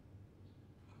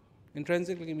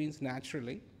means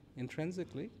naturally,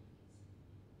 intrinsically,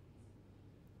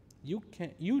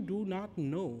 you do not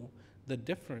know the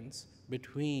difference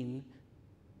between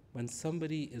when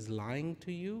somebody is lying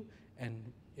to you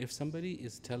and if somebody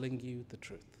is telling you the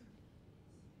truth.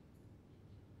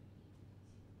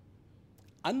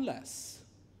 Unless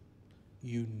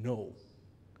you know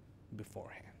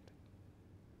beforehand.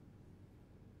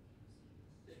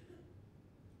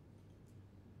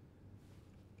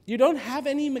 You don't have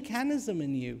any mechanism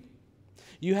in you.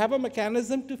 You have a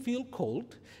mechanism to feel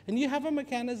cold, and you have a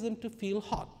mechanism to feel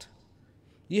hot.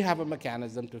 You have a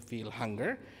mechanism to feel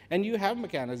hunger, and you have a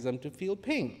mechanism to feel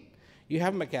pain. You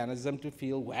have a mechanism to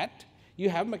feel wet. You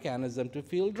have a mechanism to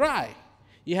feel dry.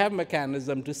 You have a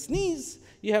mechanism to sneeze.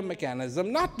 You have a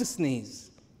mechanism not to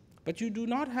sneeze. But you do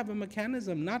not have a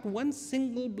mechanism, not one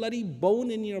single bloody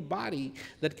bone in your body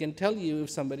that can tell you if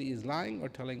somebody is lying or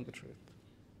telling the truth.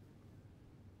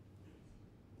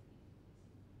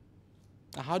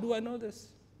 Now, how do I know this?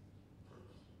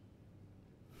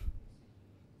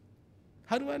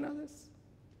 How do I know this?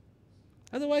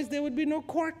 Otherwise, there would be no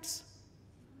courts,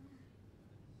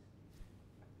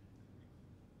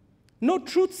 no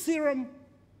truth serum,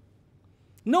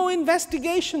 no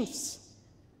investigations.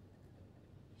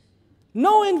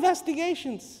 No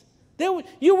investigations.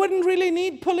 You wouldn't really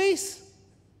need police.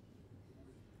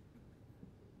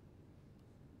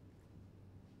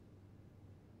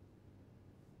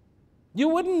 You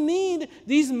wouldn't need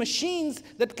these machines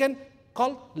that can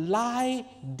call lie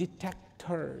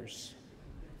detectors.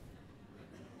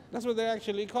 That's what they're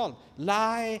actually called,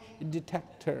 lie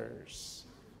detectors.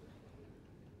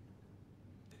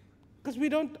 Because we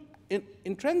don't,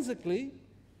 intrinsically,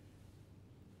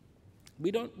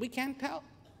 we can't tell.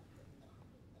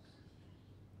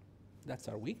 That's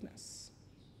our weakness.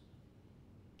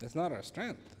 That's not our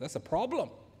strength. That's a problem.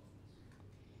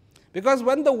 Because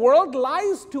when the world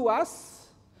lies to us,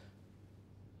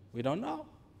 we don't know.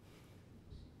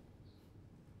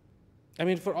 I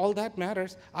mean, for all that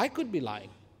matters, I could be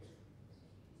lying.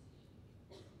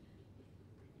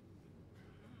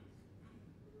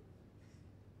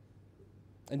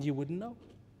 And you wouldn't know.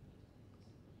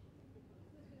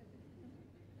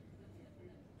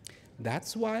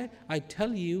 That's why I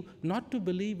tell you not to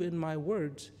believe in my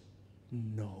words.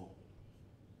 No.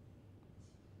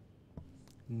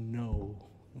 No.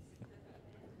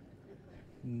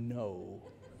 No.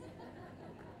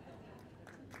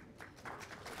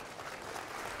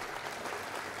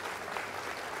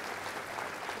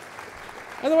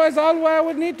 Otherwise, all I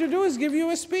would need to do is give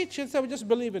you a speech and say, just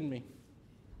believe in me.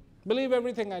 Believe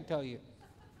everything I tell you.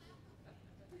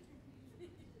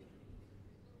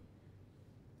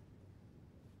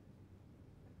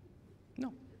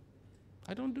 No,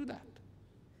 I don't do that.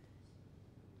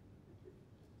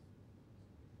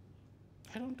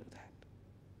 I don't do that.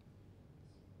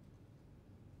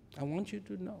 I want you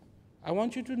to know. I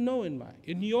want you to know in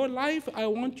your life, I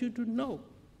want you to know.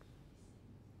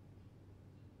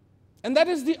 And that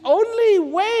is the only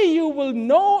way you will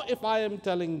know if I am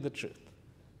telling the truth.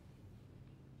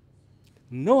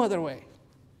 No other way.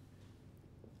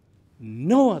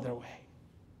 No other way.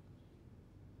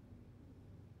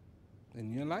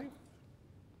 In your life,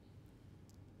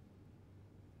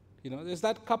 there's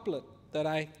that couplet that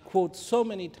I quote so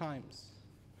many times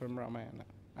from Ramayana.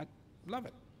 I love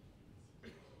it.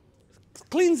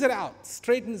 Cleans it out,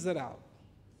 straightens it out.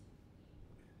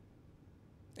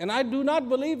 And I do not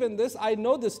believe in this. I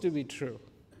know this to be true.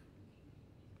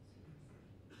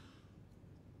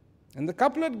 And the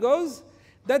couplet goes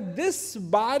that this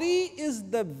body is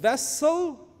the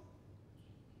vessel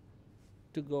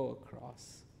to go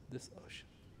across this ocean.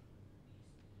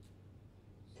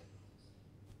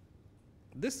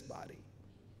 This body.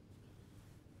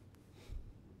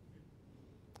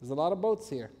 There's a lot of boats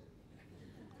here.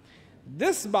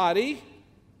 This body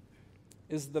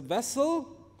is the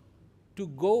vessel to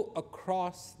go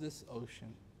across this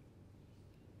ocean.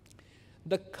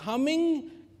 The coming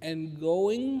and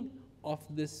going of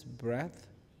this breath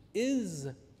is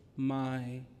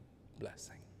my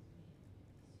blessing.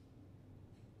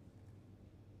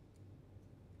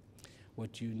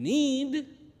 What you need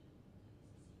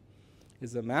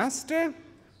is a master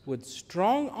with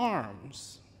strong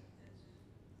arms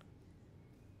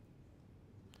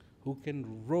who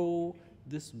can row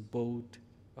this boat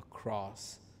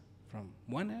across from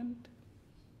one end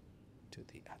to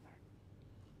the other.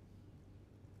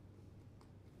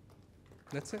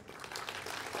 That's it.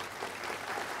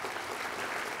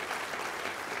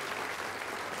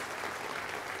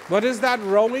 What is that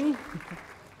rowing?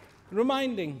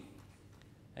 Reminding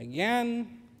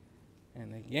again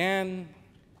and again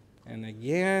and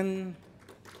again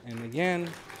and again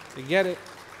to get it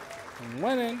from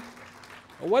one end.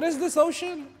 What is this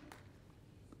ocean?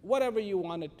 Whatever you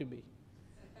want it to be.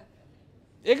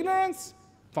 Ignorance?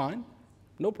 Fine,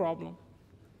 no problem.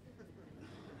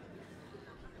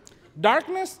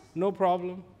 Darkness? No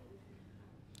problem.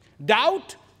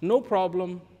 Doubt? No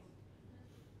problem.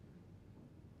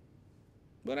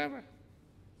 Whatever.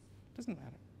 Doesn't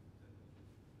matter.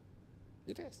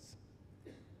 It is.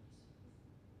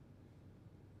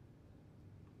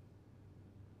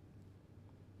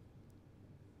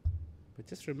 But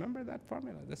just remember that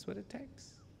formula. That's what it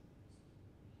takes.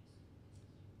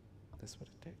 That's what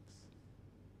it takes.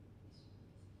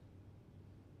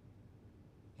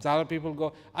 A lot of people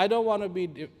go, I don't want to be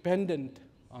dependent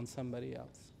on somebody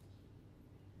else.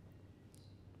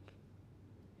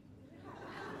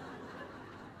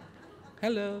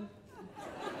 Hello.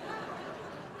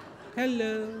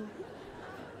 Hello.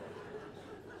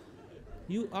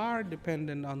 You are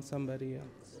dependent on somebody else.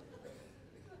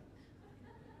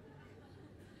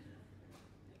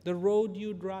 The road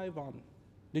you drive on,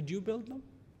 did you build them?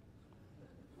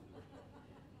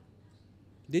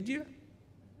 Did you?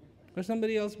 Or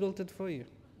somebody else built it for you?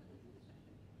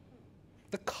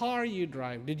 The car you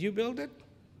drive, did you build it?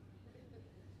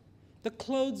 The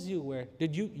clothes you wear,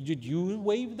 did you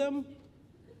weave them?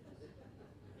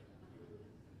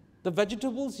 The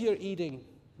vegetables you're eating,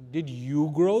 did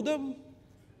you grow them?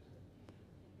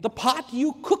 The pot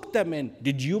you cook them in,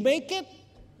 did you make it?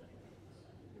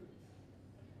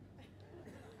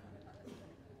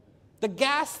 The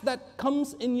gas that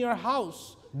comes in your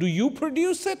house, do you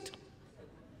produce it?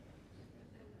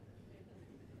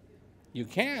 You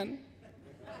can.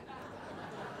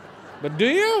 But do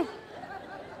you?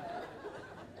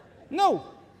 No.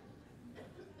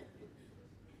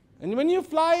 And when you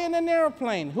fly in an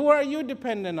airplane, who are you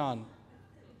dependent on?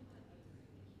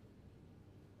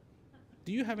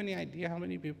 Do you have any idea how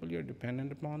many people you're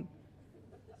dependent upon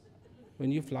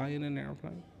when you fly in an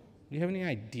airplane? Do you have any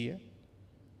idea?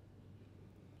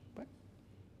 But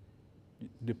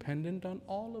dependent on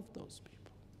all of those people.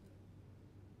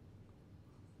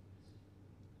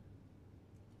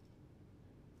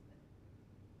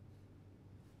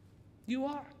 You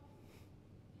are.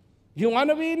 You want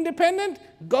to be independent?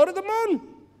 Go to the moon.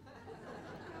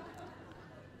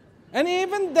 And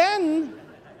even then,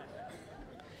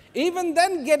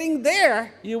 getting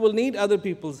there, you will need other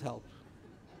people's help.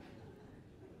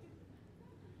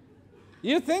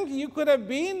 You think you could have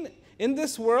been in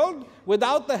this world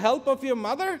without the help of your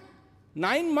mother?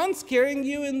 9 months carrying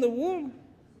you in the womb.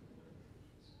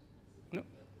 No.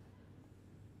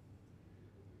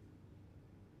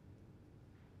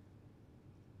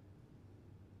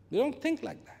 We don't think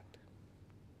like that.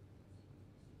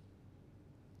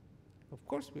 Of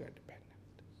course we are dependent.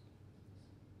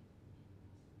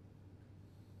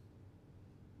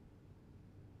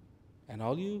 And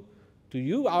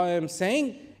I am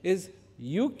saying is,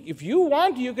 if you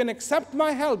want, you can accept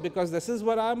my help, because this is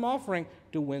what I'm offering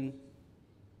to win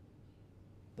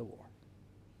the war.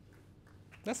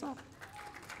 That's all.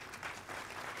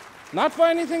 Not for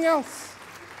anything else.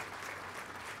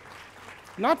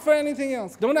 Not for anything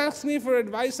else. Don't ask me for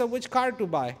advice of which car to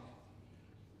buy.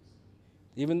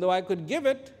 Even though I could give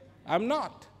it, I'm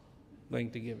not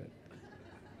going to give it.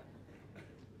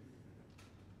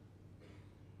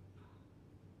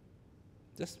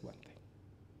 Just one thing.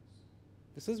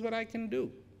 This is what I can do.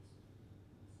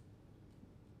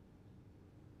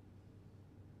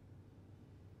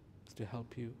 It's to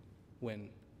help you win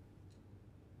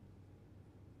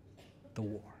the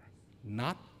war,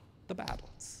 not the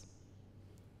battles.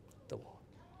 The war.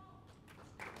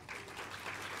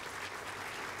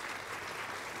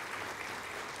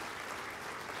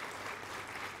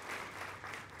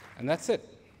 And that's it.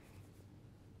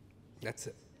 That's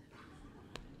it.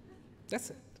 That's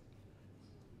it.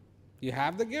 You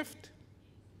have the gift.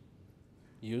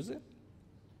 Use it.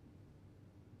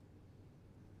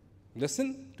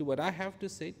 Listen to what I have to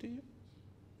say to you,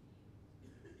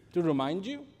 to remind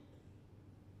you,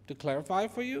 to clarify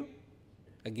for you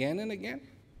again and again.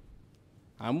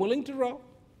 I'm willing to row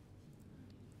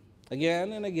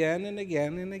again and again and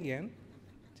again and again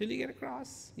till you get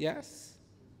across. Yes,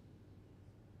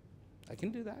 I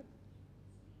can do that.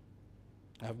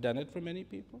 I've done it for many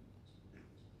people.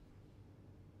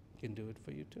 I can do it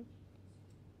for you too.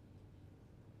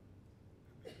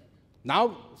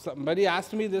 Now, somebody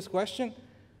asked me this question.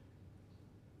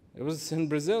 It was in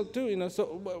Brazil too,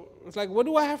 so it's like, what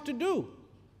do I have to do?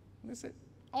 And I said,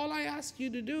 all I ask you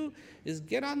to do is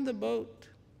get on the boat,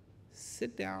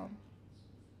 sit down,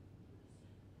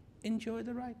 enjoy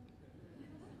the ride.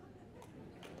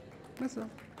 That's all.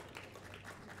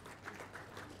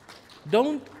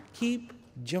 Don't keep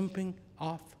jumping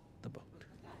off the boat.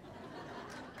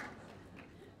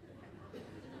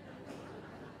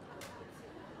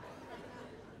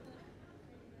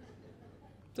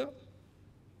 So,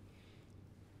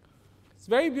 it's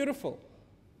very beautiful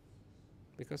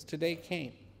because today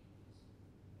came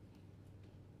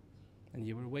and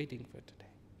you were waiting for today.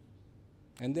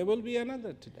 And there will be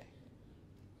another today.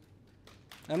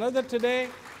 Another today,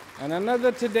 and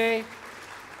another today,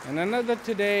 and another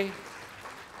today.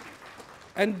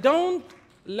 And don't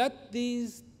let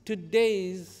these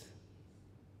todays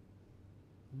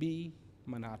be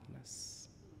monotonous.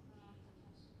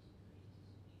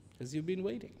 Because you've been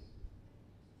waiting.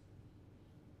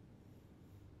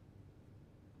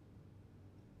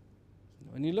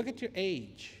 When you look at your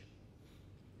age,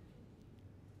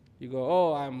 you go,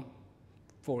 oh, I'm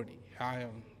 40, I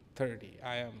am 30,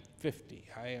 I am 50,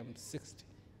 I am 60.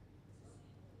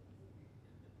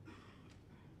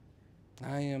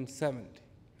 I am 70,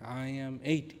 I am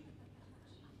 80.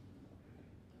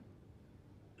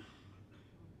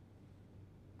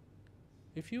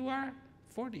 If you are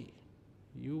 40,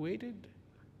 you waited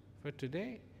for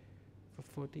today for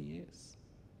 40 years.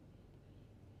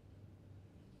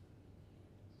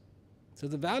 So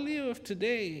the value of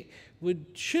today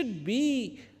should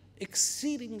be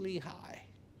exceedingly high.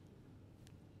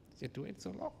 You have to wait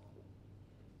so long.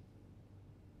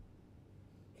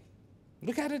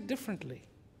 Look at it differently.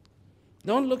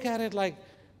 Don't look at it like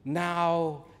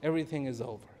now everything is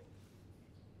over.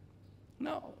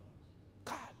 No.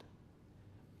 God,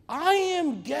 I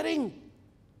am getting.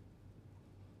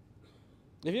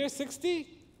 If you're 60,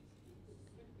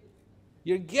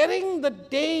 you're getting the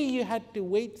day you had to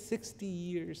wait 60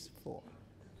 years for.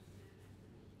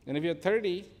 And if you're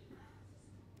 30,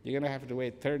 you're going to have to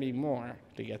wait 30 more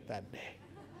to get that day.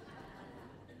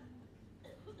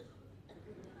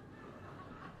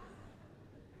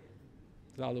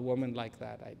 All the women like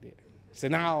that idea. So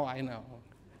now I know.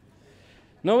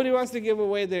 Nobody wants to give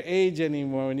away their age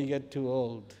anymore when you get too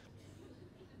old.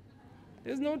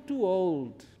 There's no too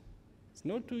old. There's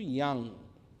no too young.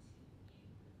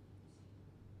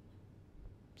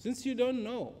 Since you don't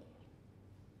know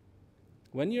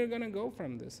when you're going to go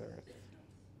from this earth,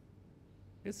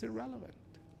 it's irrelevant.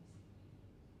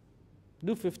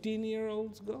 Do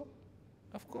 15-year-olds go?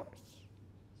 Of course.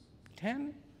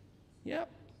 10? Yep.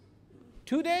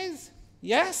 2 days?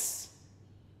 Yes.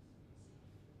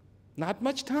 Not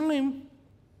much time.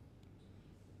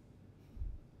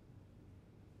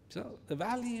 So the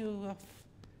value of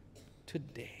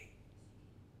today.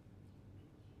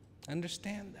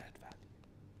 Understand that value.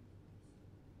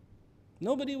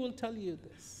 Nobody will tell you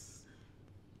this.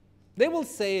 They will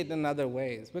say it in other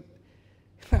ways, but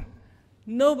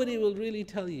nobody will really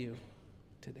tell you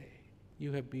today.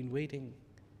 You have been waiting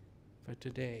for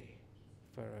today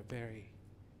for a very,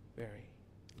 very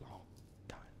long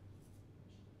time.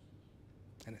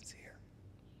 And it's here.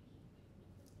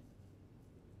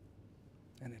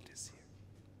 And it is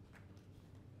here.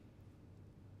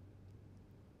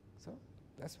 So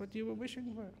that's what you were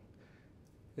wishing for.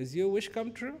 Is your wish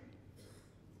come true?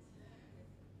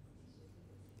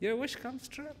 Your wish comes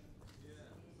true.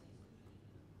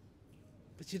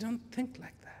 But you don't think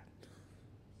like that.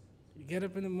 You get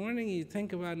up in the morning, you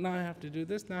think about, now I have to do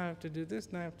this, now I have to do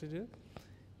this, now I have to do it.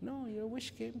 No, your wish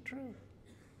came true.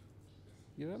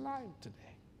 You're alive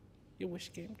today. Your wish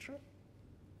came true.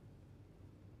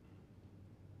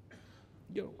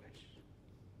 Your wish.